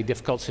had a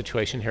difficult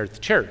situation here at the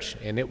church.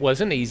 And it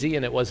wasn't easy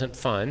and it wasn't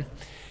fun.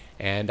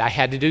 And I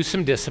had to do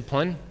some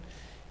discipline.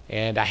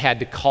 And I had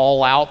to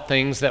call out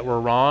things that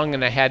were wrong.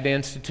 And I had to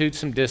institute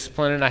some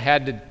discipline.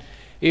 And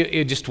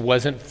it just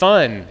wasn't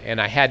fun. And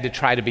I had to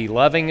try to be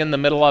loving in the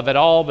middle of it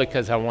all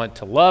because I want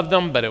to love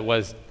them. But it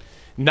was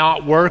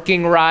not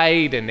working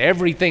right, and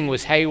everything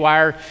was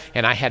haywire,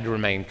 and I had to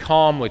remain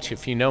calm, which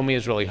if you know me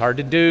is really hard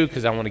to do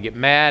because I want to get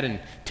mad and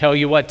tell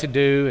you what to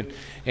do,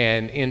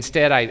 and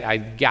instead I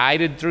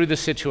guided through the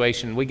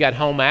situation. We got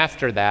home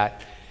after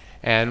that,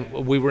 and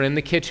we were in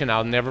the kitchen.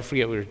 I'll never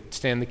forget, we were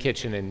standing in the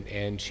kitchen,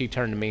 and she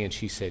turned to me and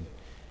she said,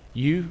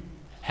 "You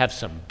have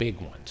some big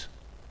ones."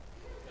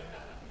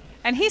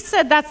 And he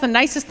said that's the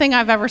nicest thing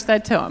I've ever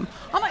said to him.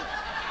 I'm like,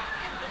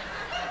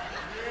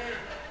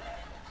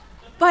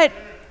 but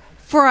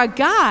for a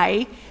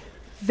guy,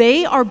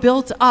 they are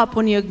built up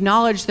when you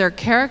acknowledge their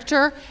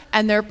character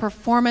and their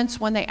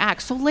performance when they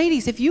act. So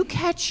ladies, if you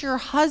catch your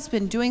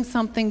husband doing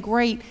something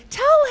great,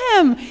 tell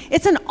him.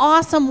 It's an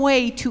awesome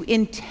way to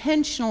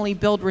intentionally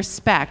build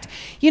respect.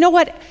 You know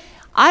what?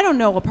 I don't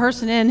know a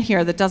person in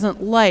here that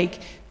doesn't like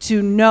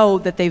to know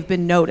that they've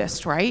been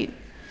noticed, right?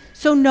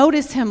 So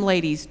notice him,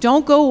 ladies.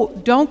 Don't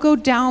go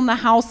down the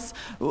house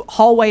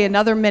hallway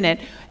another minute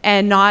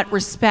and not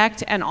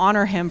respect and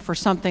honor him for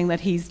something that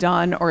he's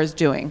done or is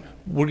doing.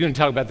 We're going to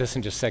talk about this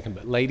in just a second,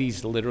 but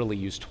ladies literally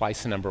use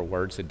twice the number of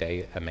words a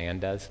day a man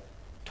does.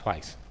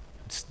 Twice.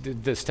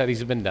 The studies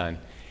have been done.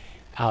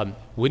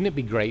 Wouldn't it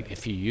be great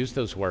if you use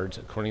those words,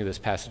 according to this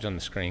passage on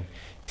the screen,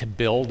 to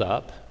build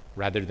up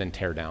rather than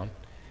tear down?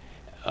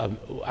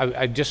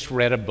 I just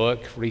read a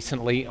book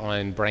recently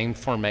on brain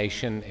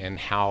formation and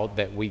how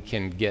that we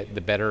can get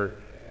the better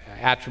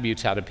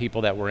attributes out of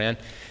people that we're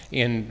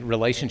in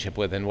relationship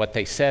with, and what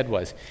they said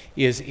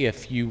is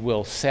if you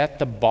will set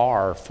the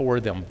bar for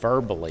them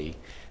verbally,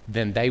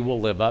 then they will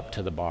live up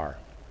to the bar.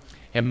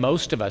 And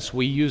most of us,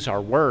 we use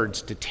our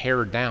words to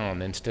tear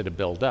down instead of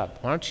build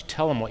up. Why don't you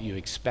tell them what you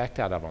expect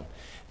out of them?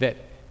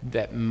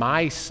 That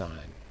my son,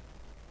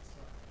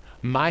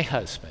 my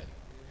husband,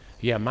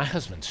 yeah, my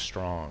husband's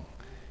strong.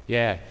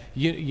 Yeah,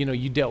 you know,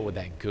 you dealt with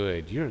that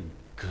good. You're a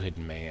good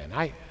man.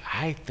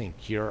 I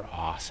think you're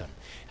awesome.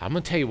 I'm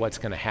going to tell you what's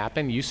going to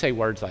happen. You say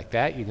words like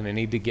that, you're going to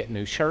need to get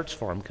new shirts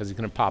for him because he's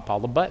going to pop all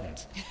the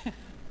buttons.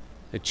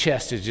 The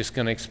chest is just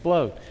going to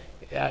explode.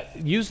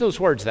 Use those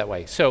words that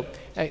way. So,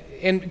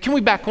 and can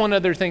we back one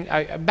other thing?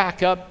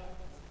 Back up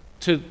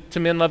to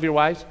men, love your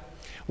wives.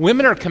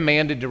 Women are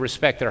commanded to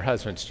respect their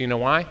husbands. Do you know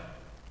why?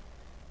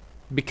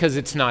 Because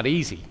it's not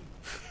easy.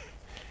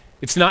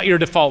 It's not your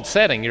default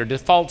setting. Your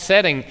default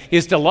setting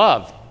is to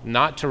love,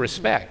 not to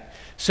respect.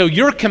 So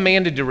you're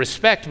commanded to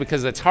respect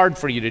because it's hard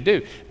for you to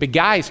do. But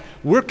guys,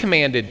 we're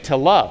commanded to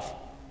love.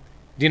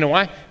 Do you know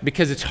why?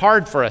 Because it's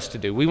hard for us to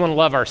do. We want to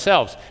love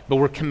ourselves, but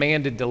we're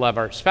commanded to love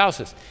our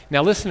spouses.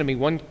 Now listen to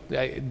me.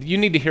 You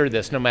need to hear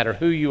this no matter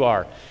who you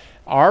are.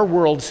 Our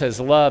world says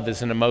love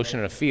is an emotion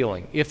and a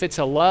feeling. If it's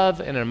a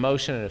love and an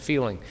emotion and a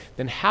feeling,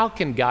 then how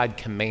can God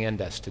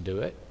command us to do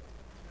it?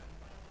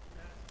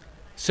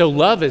 So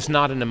love is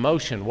not an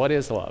emotion. What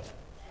is love?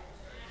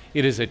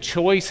 It is a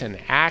choice, an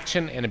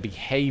action, and a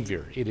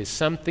behavior. It is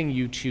something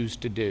you choose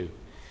to do.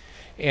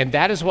 And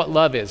that is what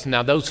love is.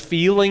 Now, those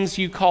feelings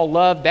you call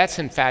love, that's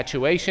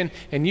infatuation,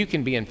 and you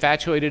can be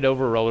infatuated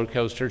over roller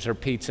coasters or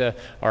pizza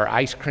or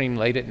ice cream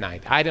late at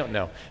night. I don't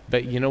know.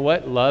 But you know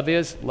what love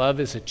is? Love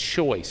is a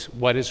choice.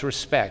 What is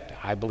respect?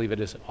 I believe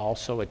it is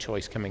also a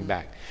choice coming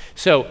back.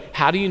 So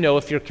how do you know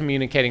if you're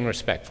communicating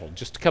respectful?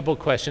 Just a couple of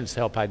questions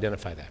to help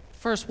identify that.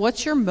 First,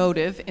 what's your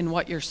motive in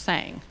what you're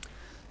saying?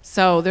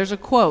 So there's a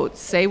quote,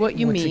 say what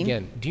you mean. Once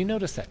again, do you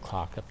notice that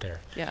clock up there?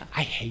 Yeah.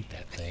 I hate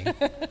that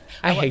thing.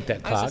 I hate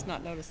that clock. I was just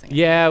not noticing it.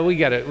 Yeah, we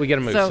gotta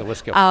move, so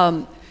let's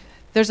go.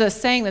 There's a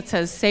saying that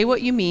says, say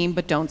what you mean,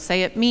 but don't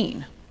say it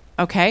mean.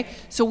 Okay?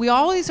 So we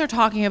always are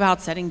talking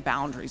about setting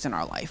boundaries in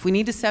our life. We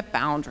need to set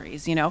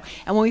boundaries, you know?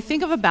 And when we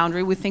think of a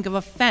boundary, we think of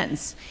a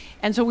fence.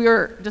 And so we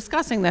were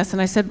discussing this,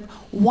 and I said,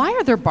 why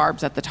are there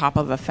barbs at the top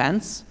of a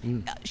fence?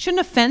 Shouldn't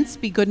a fence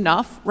be good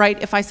enough,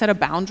 right? If I set a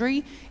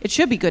boundary, it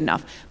should be good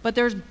enough. But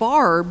there's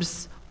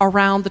barbs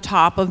around the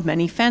top of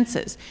many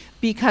fences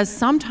because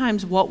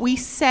sometimes what we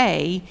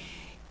say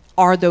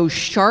are those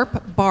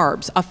sharp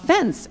barbs. A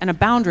fence and a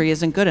boundary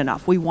isn't good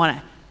enough. We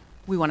want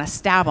to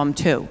stab them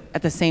too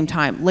at the same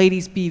time.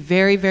 Ladies, be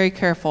very, very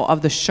careful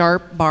of the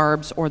sharp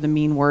barbs or the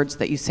mean words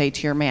that you say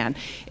to your man.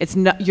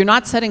 You're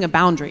not setting a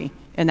boundary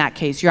in that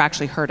case. You're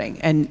actually hurting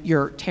and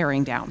you're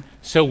tearing down.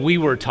 So we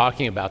were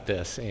talking about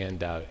this,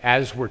 and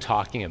as we're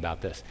talking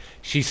about this,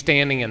 she's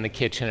standing in the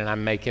kitchen and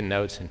I'm making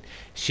notes, and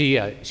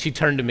she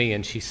turned to me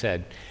and she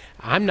said,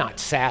 I'm not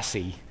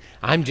sassy,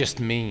 I'm just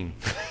mean.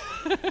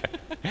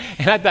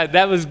 And I thought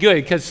that was good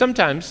because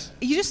sometimes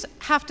you just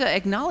have to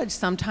acknowledge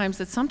sometimes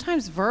that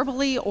sometimes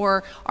verbally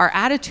or our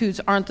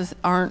attitudes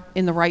aren't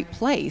in the right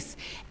place,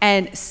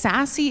 and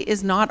sassy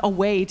is not a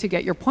way to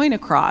get your point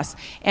across.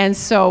 And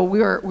so we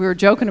were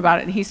joking about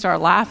it, and he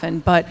started laughing.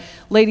 But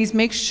ladies,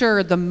 make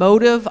sure the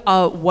motive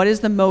of what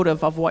is the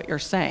motive of what you're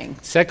saying.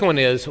 Second one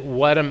is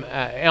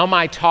am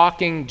I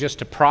talking just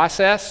to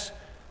process,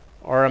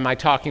 or am I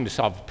talking to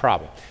solve a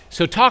problem?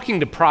 So talking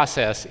to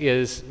process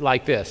is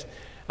like this.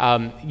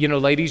 You know,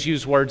 ladies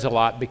use words a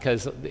lot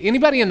because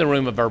anybody in the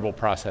room a verbal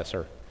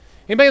processor?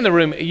 Anybody in the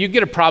room, you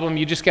get a problem,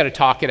 you just got to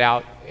talk it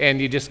out, and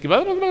you just go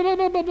blah, blah, blah,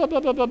 blah, blah, blah,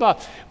 blah, blah,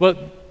 blah.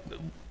 Well,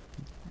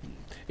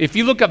 if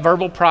you look up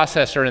verbal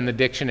processor in the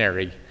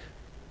dictionary,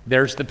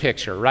 there's the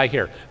picture right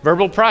here,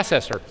 verbal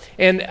processor.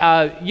 And,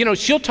 you know,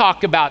 she'll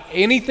talk about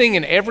anything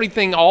and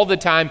everything all the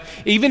time.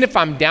 Even if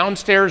I'm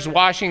downstairs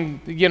washing,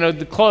 you know,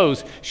 the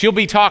clothes, she'll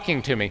be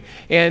talking to me.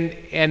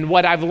 And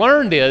what I've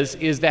learned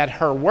is that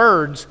her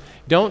words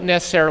don't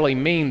necessarily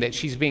mean that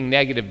she's being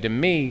negative to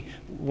me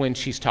when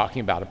she's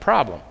talking about a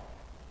problem.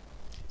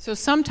 So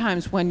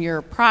sometimes when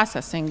you're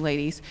processing,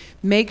 ladies,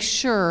 make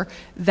sure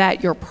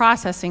that your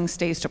processing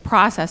stays to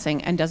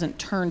processing and doesn't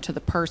turn to the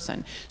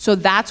person. So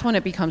that's when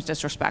it becomes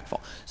disrespectful.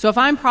 So if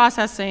I'm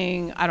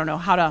processing, I don't know,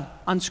 how to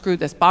unscrew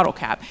this bottle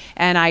cap,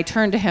 and I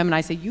turn to him and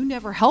I say, you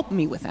never helped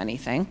me with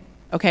anything,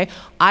 okay?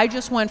 I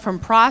just went from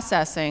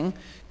processing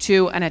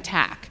to an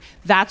attack.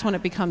 That's when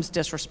it becomes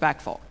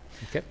disrespectful.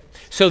 Okay.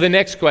 So the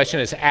next question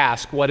is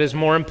ask, what is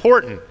more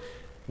important,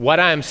 what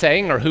I'm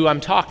saying or who I'm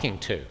talking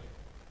to?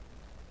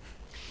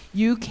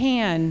 You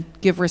can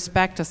give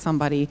respect to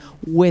somebody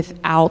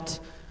without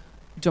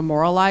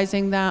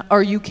demoralizing them,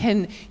 or you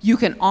can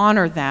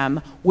honor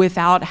them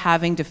without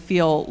having to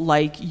feel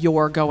like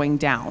you're going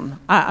down.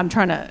 I'm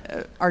trying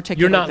to articulate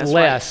You're not this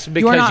less right.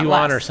 because you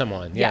honor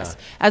someone. Yeah. Yes.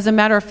 As a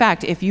matter of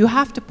fact, if you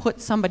have to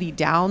put somebody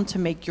down to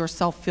make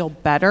yourself feel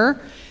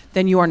better,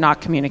 then you are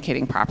not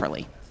communicating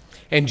properly.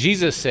 And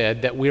Jesus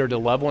said that we are to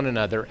love one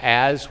another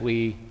as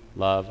we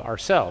love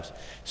ourselves.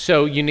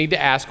 So you need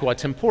to ask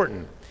what's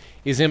important.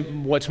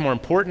 What's more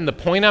important, the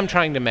point I'm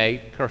trying to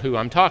make or who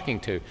I'm talking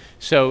to?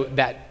 So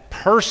that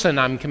person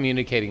I'm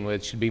communicating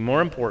with should be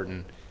more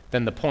important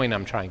than the point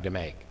I'm trying to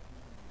make.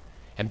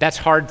 And that's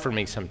hard for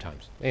me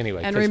sometimes.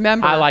 Anyway, And 'cause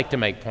remember- I like to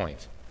make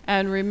points.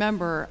 And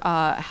remember,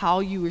 how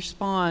you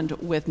respond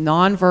with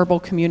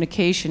nonverbal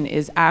communication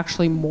is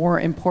actually more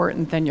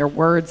important than your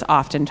words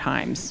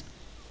oftentimes.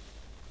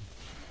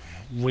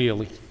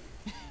 Really?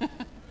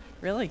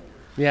 Really?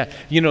 Yeah.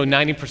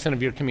 90%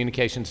 of your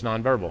communication is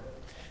nonverbal.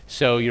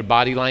 So your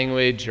body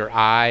language, your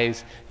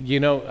eyes,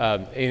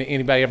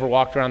 anybody ever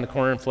walked around the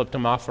corner and flipped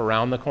them off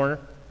around the corner?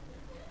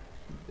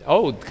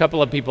 Oh, a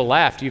couple of people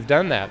laughed. You've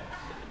done that.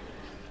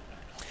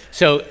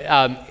 So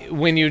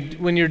when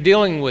you're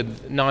dealing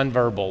with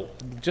nonverbal,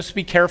 just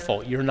be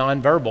careful. You're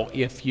nonverbal.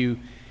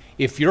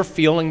 If you're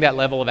feeling that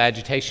level of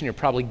agitation, you're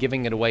probably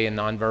giving it away in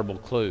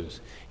nonverbal clues.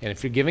 And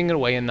if you're giving it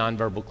away in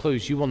nonverbal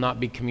clues, you will not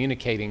be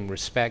communicating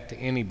respect to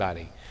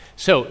anybody.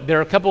 So there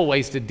are a couple of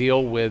ways to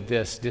deal with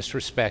this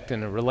disrespect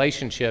in a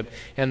relationship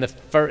and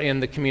in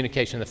the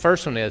communication. The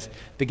first one is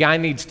the guy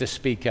needs to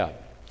speak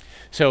up.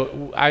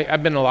 So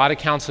I've been in a lot of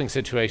counseling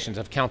situations.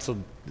 I've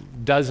counseled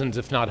dozens,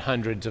 if not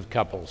hundreds, of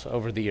couples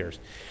over the years.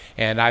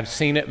 And I've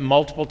seen it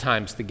multiple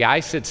times. The guy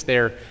sits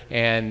there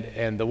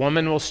and the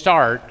woman will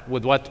start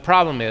with what the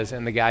problem is,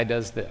 and the guy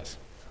does this.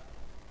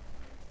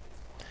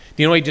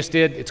 Do you know what he just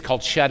did? It's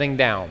called shutting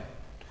down.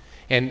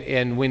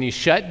 And when you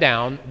shut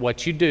down,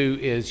 what you do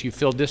is you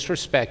feel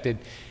disrespected,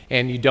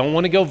 and you don't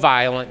want to go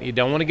violent, you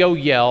don't want to go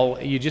yell,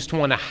 you just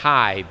want to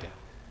hide.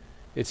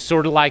 It's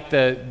sort of like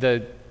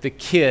the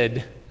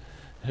kid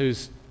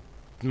whose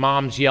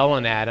mom's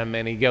yelling at him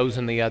and he goes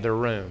in the other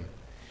room.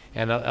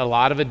 And a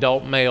lot of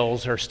adult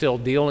males are still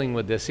dealing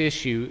with this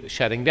issue,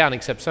 shutting down,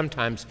 except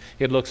sometimes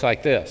it looks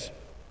like this.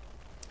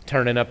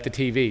 Turning up the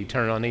TV,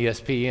 turning on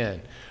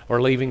ESPN,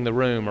 or leaving the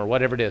room, or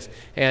whatever it is.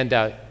 And,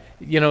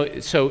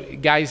 so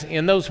guys,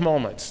 in those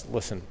moments,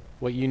 listen,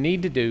 what you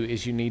need to do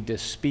is you need to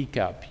speak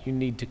up. You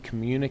need to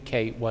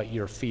communicate what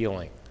you're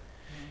feeling.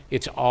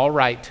 It's all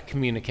right to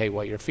communicate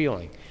what you're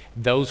feeling.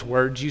 Those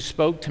words you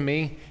spoke to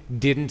me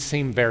didn't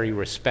seem very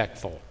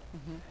respectful.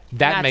 Mm-hmm.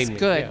 That's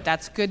good. Yeah.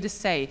 That's good to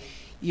say.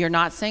 You're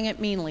not saying it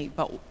meanly,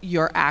 but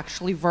you're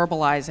actually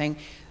verbalizing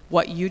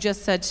what you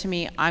just said to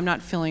me. I'm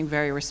not feeling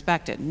very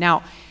respected.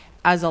 Now,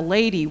 as a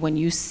lady, when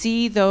you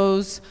see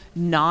those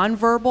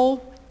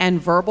nonverbal and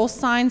verbal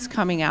signs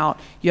coming out,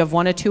 you have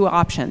one of two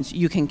options.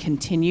 You can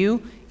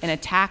continue in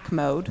attack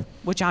mode,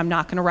 which I'm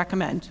not going to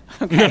recommend.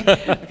 Okay,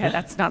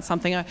 that's not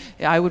something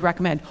I would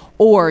recommend.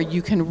 Or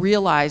you can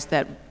realize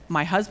that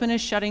my husband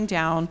is shutting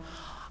down.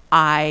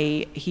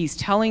 He's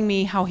telling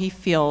me how he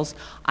feels.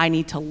 I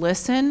need to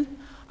listen.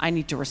 I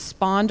need to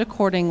respond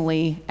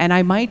accordingly, and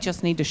I might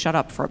just need to shut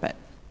up for a bit.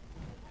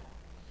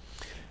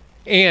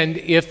 And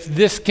if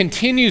this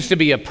continues to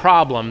be a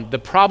problem, the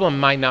problem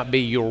might not be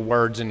your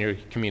words and your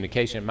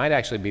communication. It might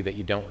actually be that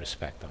you don't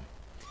respect them.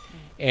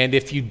 And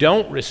if you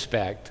don't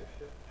respect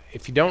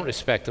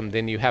them,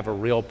 then you have a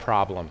real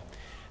problem.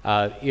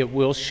 It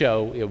will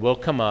show, it will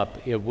come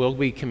up, it will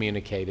be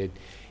communicated,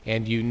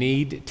 and you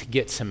need to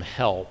get some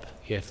help.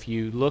 If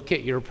you look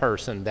at your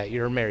person that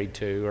you're married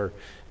to or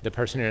the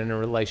person you're in a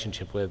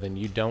relationship with and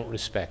you don't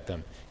respect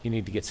them, you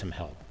need to get some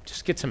help.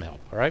 Just get some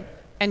help, all right?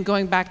 And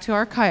going back to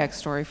our kayak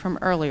story from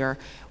earlier,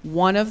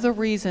 one of the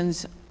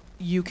reasons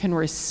you can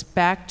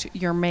respect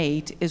your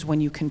mate is when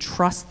you can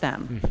trust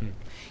them. Mm-hmm.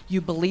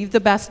 You believe the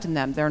best in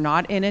them. They're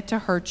not in it to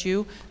hurt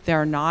you.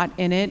 They're not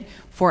in it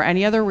for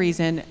any other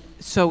reason.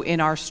 So in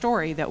our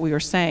story that we were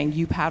saying,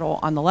 you paddle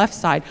on the left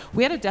side,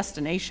 we had a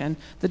destination.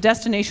 The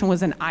destination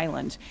was an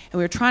island, and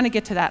we were trying to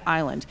get to that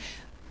island.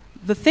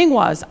 The thing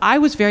was, I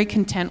was very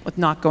content with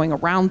not going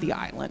around the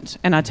island,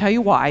 and I'll tell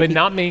you why. But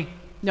not me.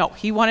 No,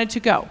 he wanted to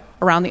go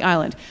around the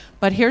island.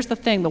 But here's the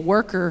thing, the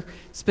worker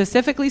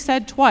specifically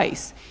said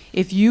twice,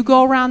 if you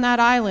go around that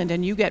island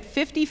and you get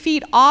 50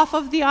 feet off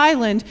of the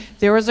island,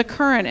 there is a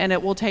current and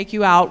it will take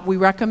you out. We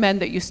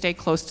recommend that you stay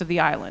close to the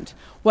island.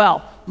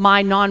 Well,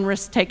 my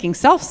non-risk-taking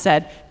self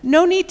said,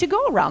 no need to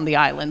go around the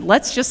island.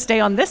 Let's just stay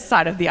on this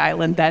side of the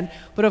island then.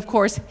 But of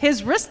course,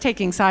 his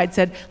risk-taking side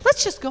said,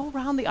 let's just go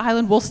around the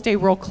island. We'll stay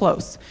real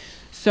close.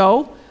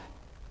 So,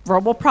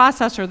 verbal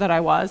processor that I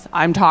was,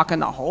 I'm talking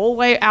the whole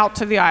way out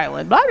to the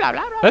island. Blah, blah,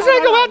 blah, blah, Let's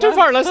not go out too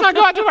far. Let's not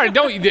go out too far.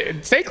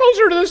 Don't stay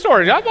closer to the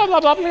story. Blah, blah, blah,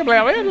 blah, blah,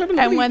 blah, blah.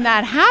 And when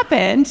that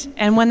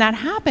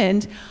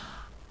happened,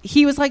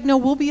 he was like, no,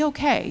 we'll be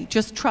okay.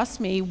 Just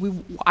trust me.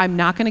 I'm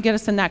not going to get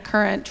us in that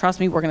current. Trust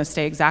me, we're going to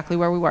stay exactly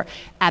where we were.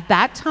 At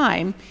that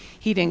time,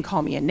 He didn't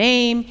call me a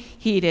name.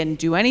 He didn't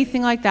do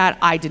anything like that.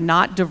 I did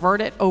not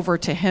divert it over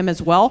to him as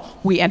well.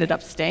 We ended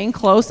up staying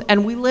close,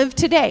 and we live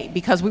today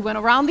because we went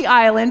around the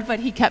island,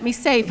 but he kept me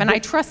safe, and I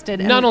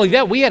trusted. And not only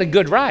that, we had a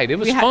good ride. It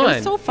was fun. It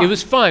was so fun. It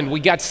was fun. We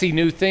got to see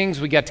new things.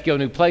 We got to go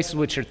new places,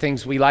 which are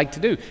things we like to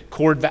do.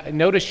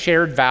 Notice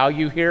shared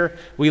value here.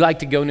 We like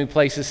to go new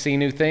places, see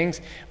new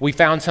things. We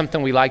found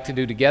something we like to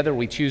do together.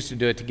 We choose to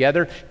do it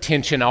together.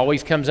 Tension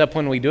always comes up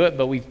when we do it,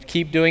 but we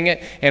keep doing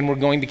it, and we're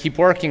going to keep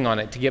working on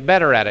it to get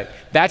better at it.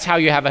 That's how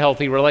you have a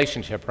healthy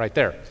relationship right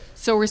there.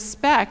 So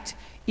respect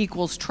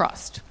equals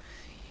trust.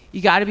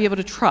 You got to be able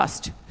to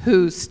trust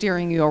who's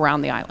steering you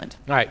around the island.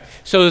 All right.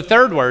 So the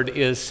third word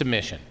is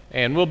submission.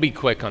 And we'll be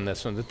quick on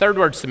this one. The third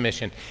word,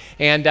 submission.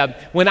 And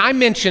when I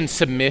mention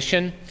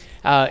submission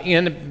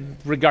in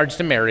regards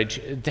to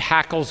marriage, the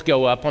hackles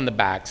go up on the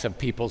backs of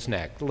people's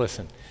neck.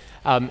 Listen,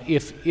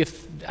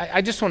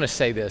 I just want to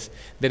say this,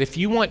 that if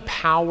you want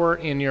power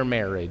in your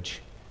marriage,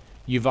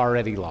 you've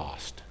already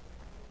lost.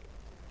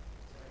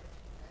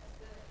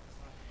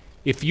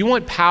 If you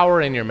want power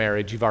in your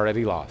marriage, you've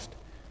already lost.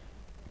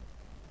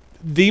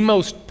 The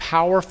most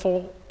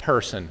powerful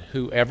person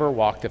who ever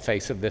walked the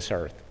face of this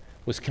earth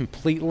was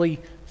completely,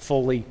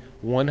 fully,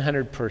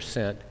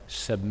 100%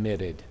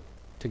 submitted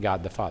to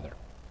God the Father.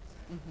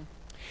 Mm-hmm.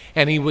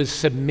 And he was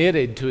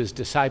submitted to his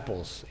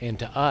disciples and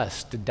to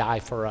us to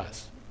die for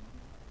us.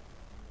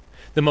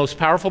 The most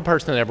powerful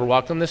person that ever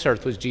walked on this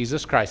earth was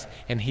Jesus Christ,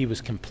 and he was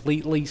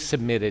completely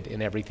submitted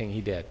in everything he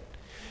did.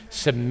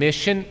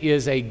 Submission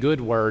is a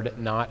good word,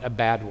 not a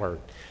bad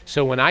word.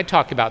 So when I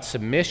talk about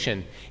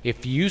submission,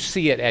 if you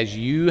see it as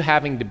you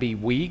having to be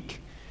weak,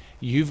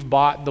 you've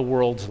bought the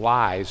world's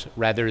lies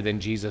rather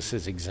than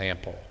Jesus'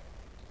 example.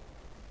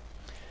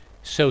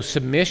 So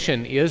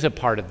submission is a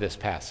part of this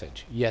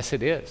passage. Yes,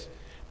 it is.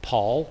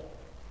 Paul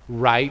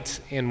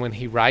writes, and when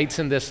he writes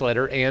in this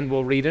letter, and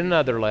we'll read in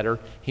another letter,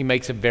 he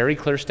makes a very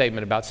clear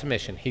statement about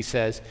submission. He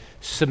says,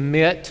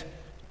 submit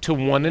to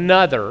one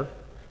another,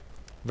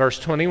 verse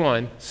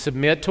 21,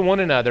 submit to one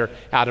another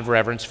out of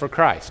reverence for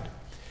Christ.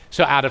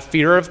 So out of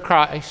fear of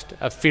Christ,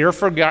 a fear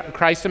for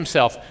Christ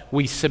himself,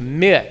 we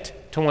submit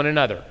to one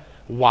another.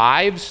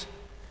 Wives,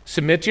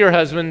 submit to your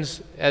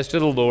husbands as to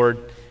the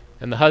Lord,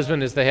 and the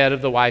husband is the head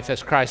of the wife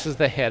as Christ is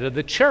the head of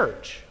the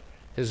church,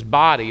 his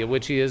body, of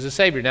which he is the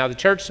Savior. Now the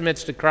church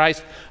submits to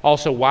Christ.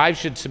 Also wives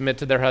should submit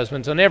to their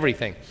husbands on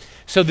everything.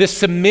 So this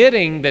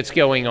submitting that's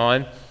going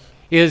on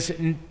is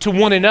to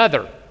one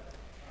another.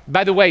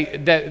 By the way,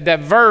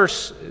 that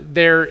verse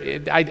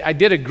there, I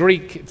did a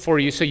Greek for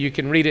you so you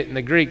can read it in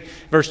the Greek.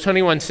 Verse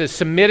 21 says,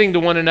 submitting to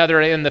one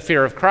another in the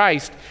fear of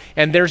Christ.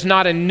 And there's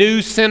not a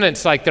new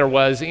sentence like there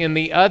was in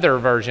the other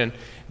version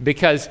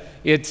because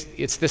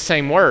it's the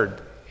same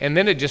word. And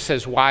then it just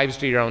says, wives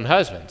to your own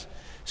husbands.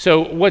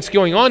 So what's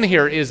going on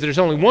here is there's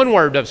only one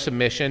word of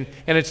submission,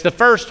 and it's the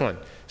first one.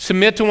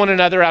 Submit to one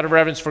another out of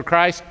reverence for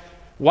Christ.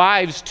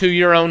 Wives to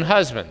your own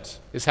husbands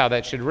is how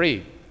that should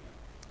read.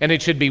 And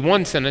it should be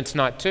one sentence,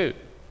 not two.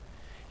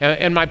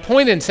 And my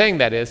point in saying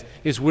that is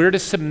we're to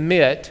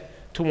submit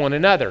to one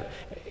another.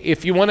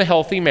 If you want a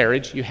healthy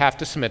marriage, you have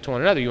to submit to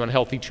one another. You want a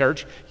healthy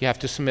church, you have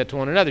to submit to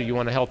one another. You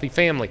want a healthy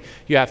family,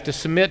 you have to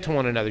submit to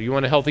one another. You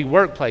want a healthy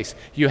workplace,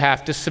 you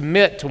have to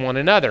submit to one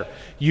another.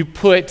 You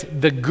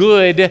put the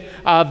good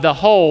of the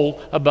whole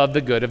above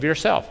the good of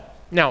yourself.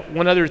 Now,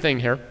 one other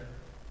thing here,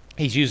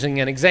 he's using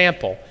an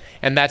example,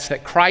 and that's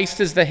that Christ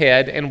is the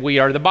head and we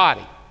are the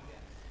body.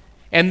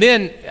 And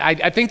then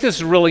I think this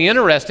is really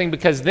interesting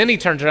because then he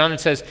turns around and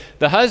says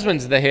the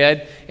husband's the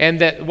head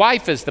and that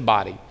wife is the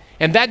body.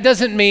 And that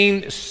doesn't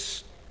mean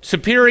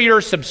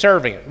superior,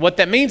 subservient. What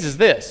that means is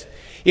this.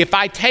 If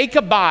I take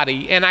a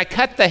body and I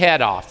cut the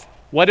head off,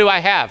 what do I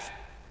have?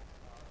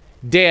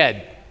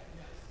 Dead.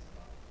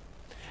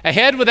 A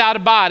head without a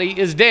body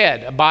is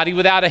dead. A body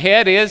without a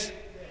head is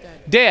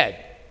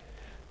dead.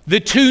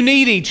 The two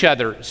need each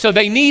other. So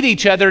they need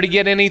each other to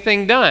get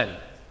anything done.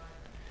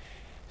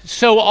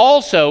 So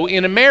also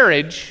in a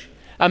marriage,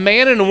 a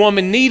man and a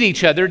woman need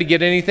each other to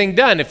get anything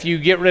done. If you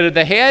get rid of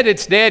the head,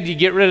 it's dead. You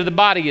get rid of the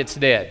body, it's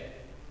dead.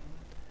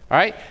 All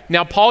right?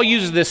 Now, Paul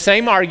uses this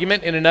same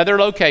argument in another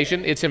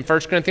location. It's in 1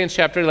 Corinthians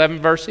chapter 11,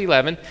 verse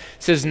 11. It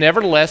says,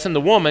 nevertheless, in the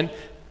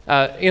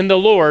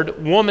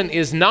Lord, woman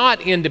is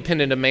not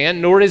independent of man,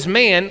 nor is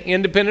man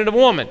independent of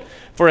woman.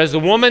 For as the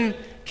woman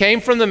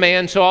came from the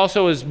man, so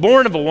also is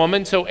born of a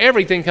woman, so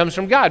everything comes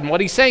from God. And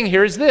what he's saying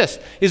here is this,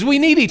 is we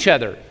need each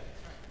other.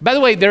 By the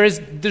way,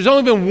 there's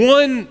only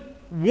been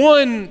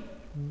one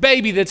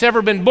baby that's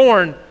ever been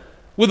born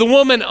with a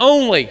woman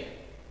only.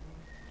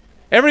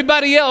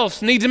 Everybody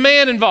else needs a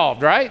man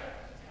involved, right?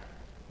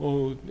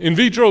 Well, in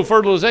vitro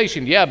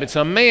fertilization, yeah, but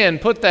some man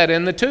put that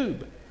in the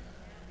tube.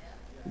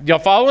 Y'all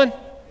following?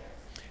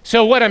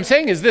 So what I'm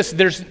saying is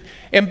this,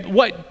 and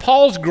what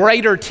Paul's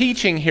greater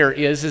teaching here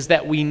is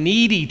that we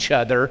need each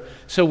other,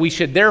 so we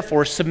should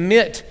therefore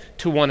submit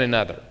to one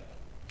another.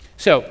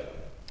 So,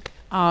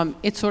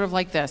 it's sort of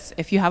like this.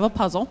 If you have a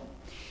puzzle,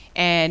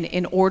 and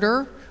in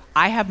order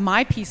I have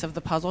my piece of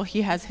the puzzle,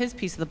 he has his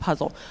piece of the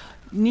puzzle.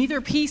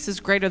 Neither piece is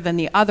greater than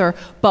the other,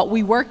 but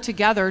we work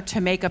together to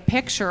make a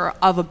picture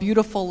of a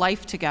beautiful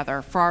life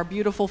together for our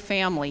beautiful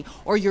family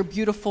or your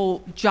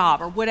beautiful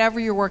job or whatever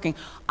you're working.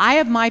 I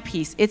have my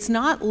piece. It's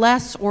not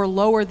less or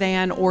lower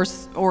than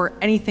or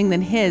anything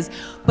than his,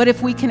 but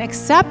if we can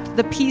accept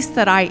the piece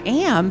that I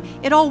am,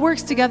 it all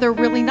works together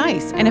really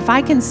nice. And if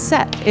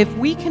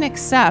we can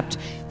accept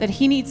that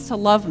he needs to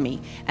love me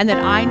and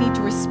that I need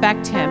to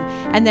respect him,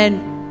 and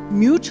then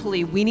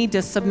mutually we need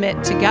to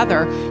submit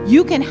together,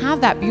 you can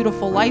have that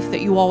beautiful life that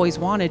you always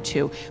wanted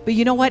to. But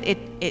you know what? It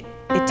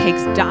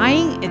takes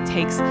dying, it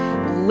takes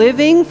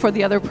living for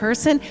the other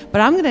person. But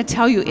I'm going to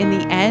tell you, in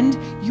the end,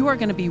 you are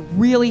going to be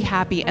really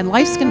happy and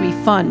life's going to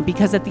be fun,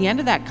 because at the end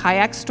of that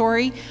kayak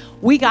story,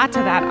 we got to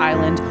that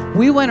island,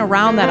 we went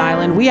around that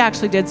island, we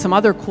actually did some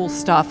other cool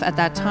stuff at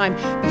that time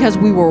because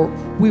we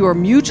were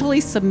mutually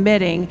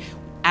submitting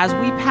as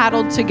we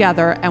paddled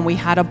together, and we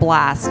had a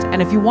blast.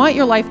 And if you want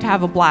your life to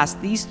have a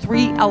blast, these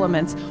 3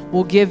 elements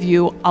will give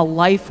you a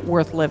life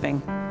worth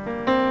living.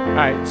 All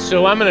right,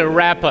 so I'm going to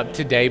wrap up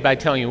today by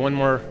telling you 2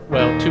 more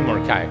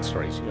kayak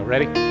stories. You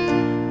ready?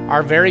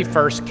 Our very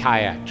first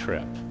kayak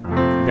trip,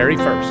 very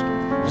first.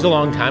 It was a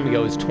long time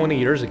ago. It was 20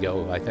 years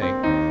ago, I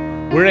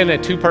think. We're in a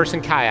 2-person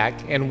kayak,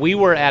 and we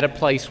were at a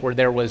place where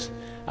there was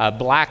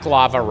black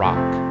lava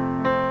rock.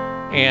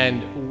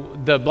 And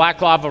the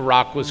black lava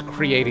rock was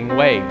creating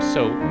waves.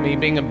 So me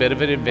being a bit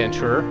of an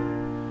adventurer,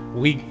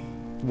 we're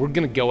going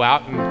to go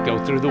out and go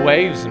through the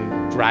waves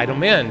and ride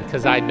them in,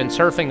 because I'd been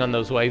surfing on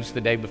those waves the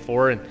day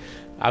before, and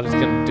I was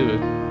going to do a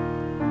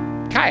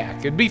kayak.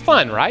 It'd be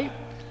fun, right?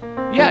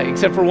 Yeah,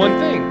 except for one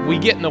thing. We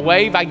get in the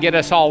wave, I get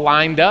us all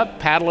lined up,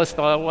 paddle us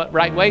the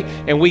right way,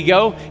 and we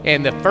go,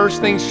 and the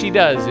first thing she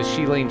does is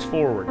she leans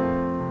forward.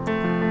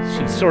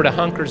 She sort of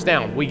hunkers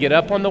down. We get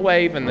up on the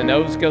wave, and the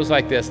nose goes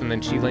like this, and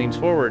then she leans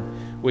forward,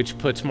 which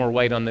puts more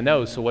weight on the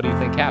nose. So what do you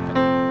think happened?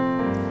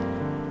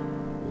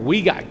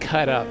 We got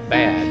cut up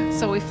bad.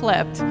 So we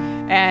flipped,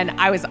 and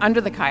I was under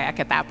the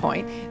kayak at that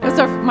point. It was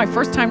my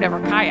first time to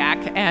ever kayak,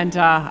 and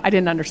I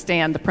didn't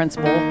understand the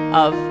principle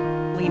of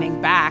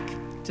leaning back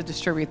to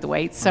distribute the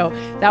weight. So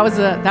that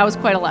was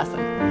quite a lesson.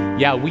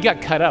 Yeah, we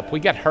got cut up. We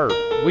got hurt.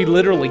 We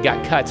literally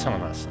got cuts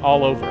on us,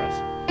 all over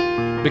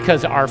us,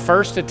 because our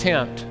first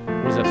attempt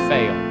was a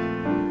fail.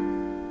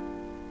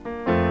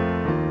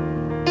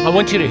 I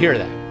want you to hear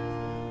that.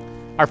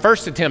 Our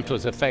first attempt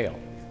was a fail.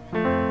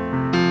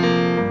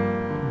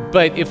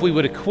 But if we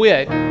would have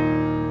quit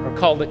or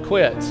called it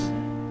quits,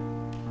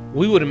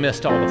 we would have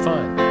missed all the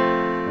fun.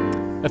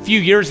 A few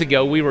years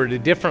ago, we were at a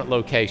different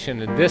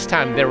location, and this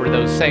time there were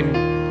those same,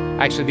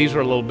 actually these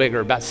were a little bigger,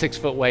 about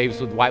 6-foot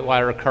waves with white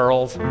wire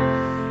curls.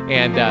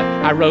 And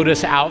I rode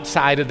us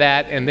outside of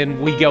that, and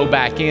then we go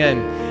back in,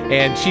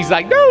 and she's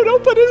like, no,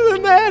 don't put us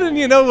in that. And,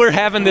 we're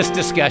having this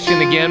discussion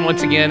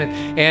once again.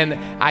 And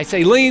I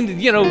say, lean,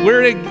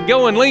 we're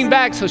going, lean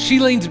back. So she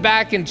leans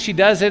back, and she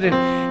does it,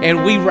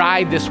 and we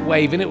ride this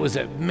wave. And it was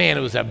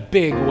a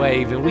big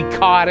wave. And we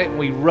caught it, and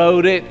we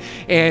rode it,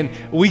 and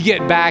we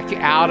get back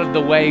out of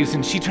the waves.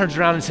 And she turns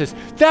around and says,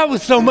 that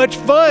was so much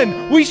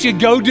fun. We should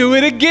go do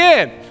it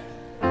again.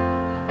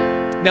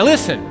 Now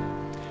listen.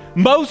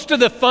 Most of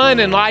the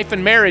fun in life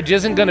and marriage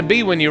isn't going to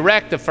be when you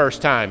wreck the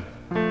first time.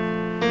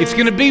 It's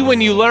going to be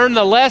when you learn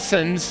the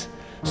lessons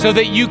so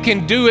that you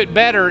can do it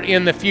better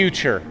in the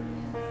future.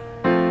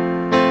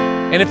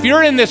 And if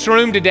you're in this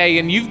room today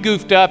and you've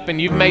goofed up and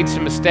you've made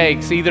some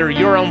mistakes, either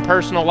your own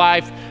personal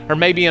life or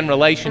maybe in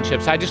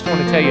relationships, I just want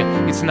to tell you,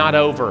 it's not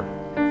over.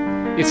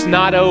 It's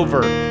not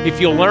over. If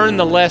you'll learn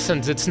the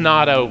lessons, it's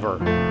not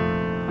over.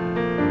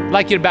 I'd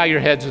like you to bow your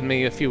heads with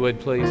me, if you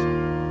would, please.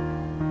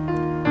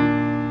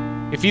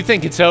 If you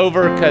think it's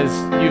over because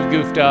you've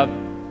goofed up,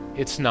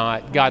 it's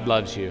not. God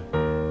loves you.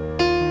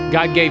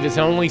 God gave his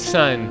only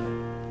son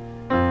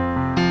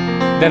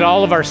that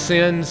all of our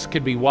sins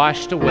could be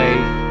washed away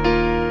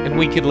and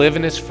we could live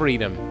in his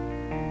freedom.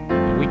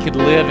 And we could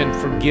live in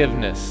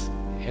forgiveness,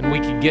 and we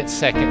could get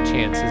second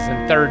chances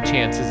and third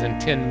chances and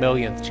 10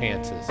 millionth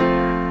chances.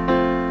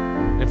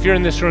 And if you're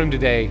in this room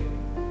today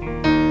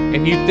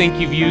and you think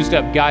you've used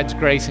up God's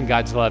grace and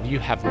God's love, you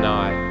have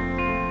not.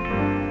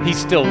 He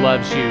still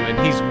loves you,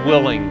 and he's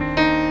willing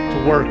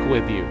to work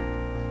with you.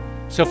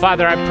 So,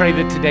 Father, I pray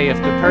that today, if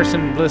the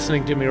person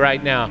listening to me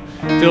right now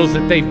feels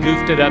that they've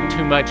goofed it up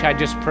too much, I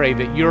just pray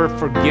that your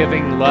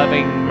forgiving,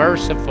 loving,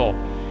 merciful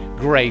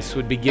grace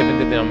would be given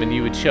to them, and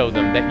you would show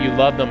them that you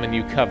love them and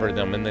you cover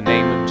them in the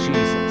name of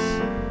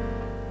Jesus.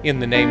 In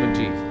the name of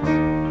Jesus.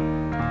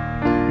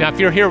 Now, if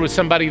you're here with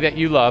somebody that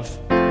you love,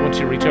 I want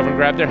you to reach over and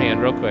grab their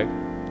hand real quick.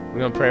 We're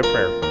going to pray a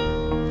prayer.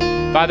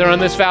 Father, on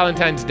this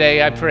Valentine's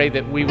Day, I pray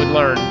that we would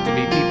learn to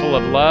be people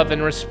of love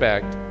and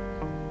respect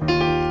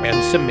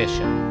and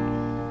submission,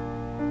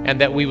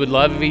 and that we would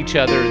love each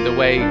other the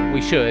way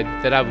we should,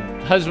 that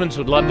husbands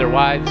would love their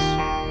wives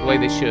the way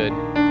they should,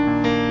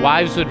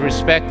 wives would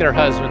respect their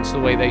husbands the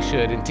way they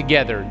should, and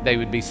together they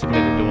would be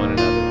submitted to one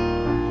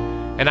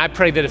another. And I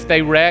pray that if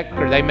they wreck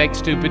or they make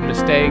stupid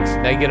mistakes,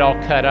 they get all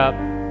cut up,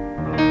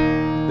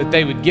 that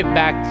they would get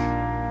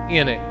back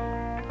in it.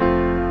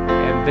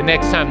 And the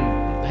next time,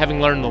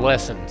 having learned the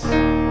lessons,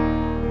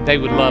 they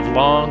would love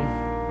long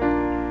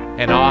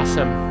and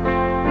awesome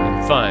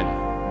and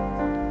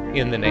fun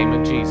in the name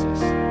of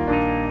Jesus.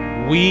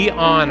 We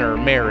honor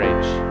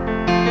marriage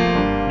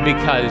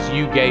because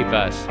you gave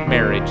us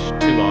marriage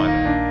to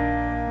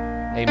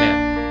honor.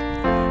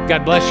 Amen.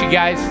 God bless you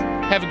guys.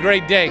 Have a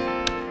great day.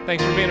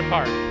 Thanks for being a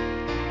part.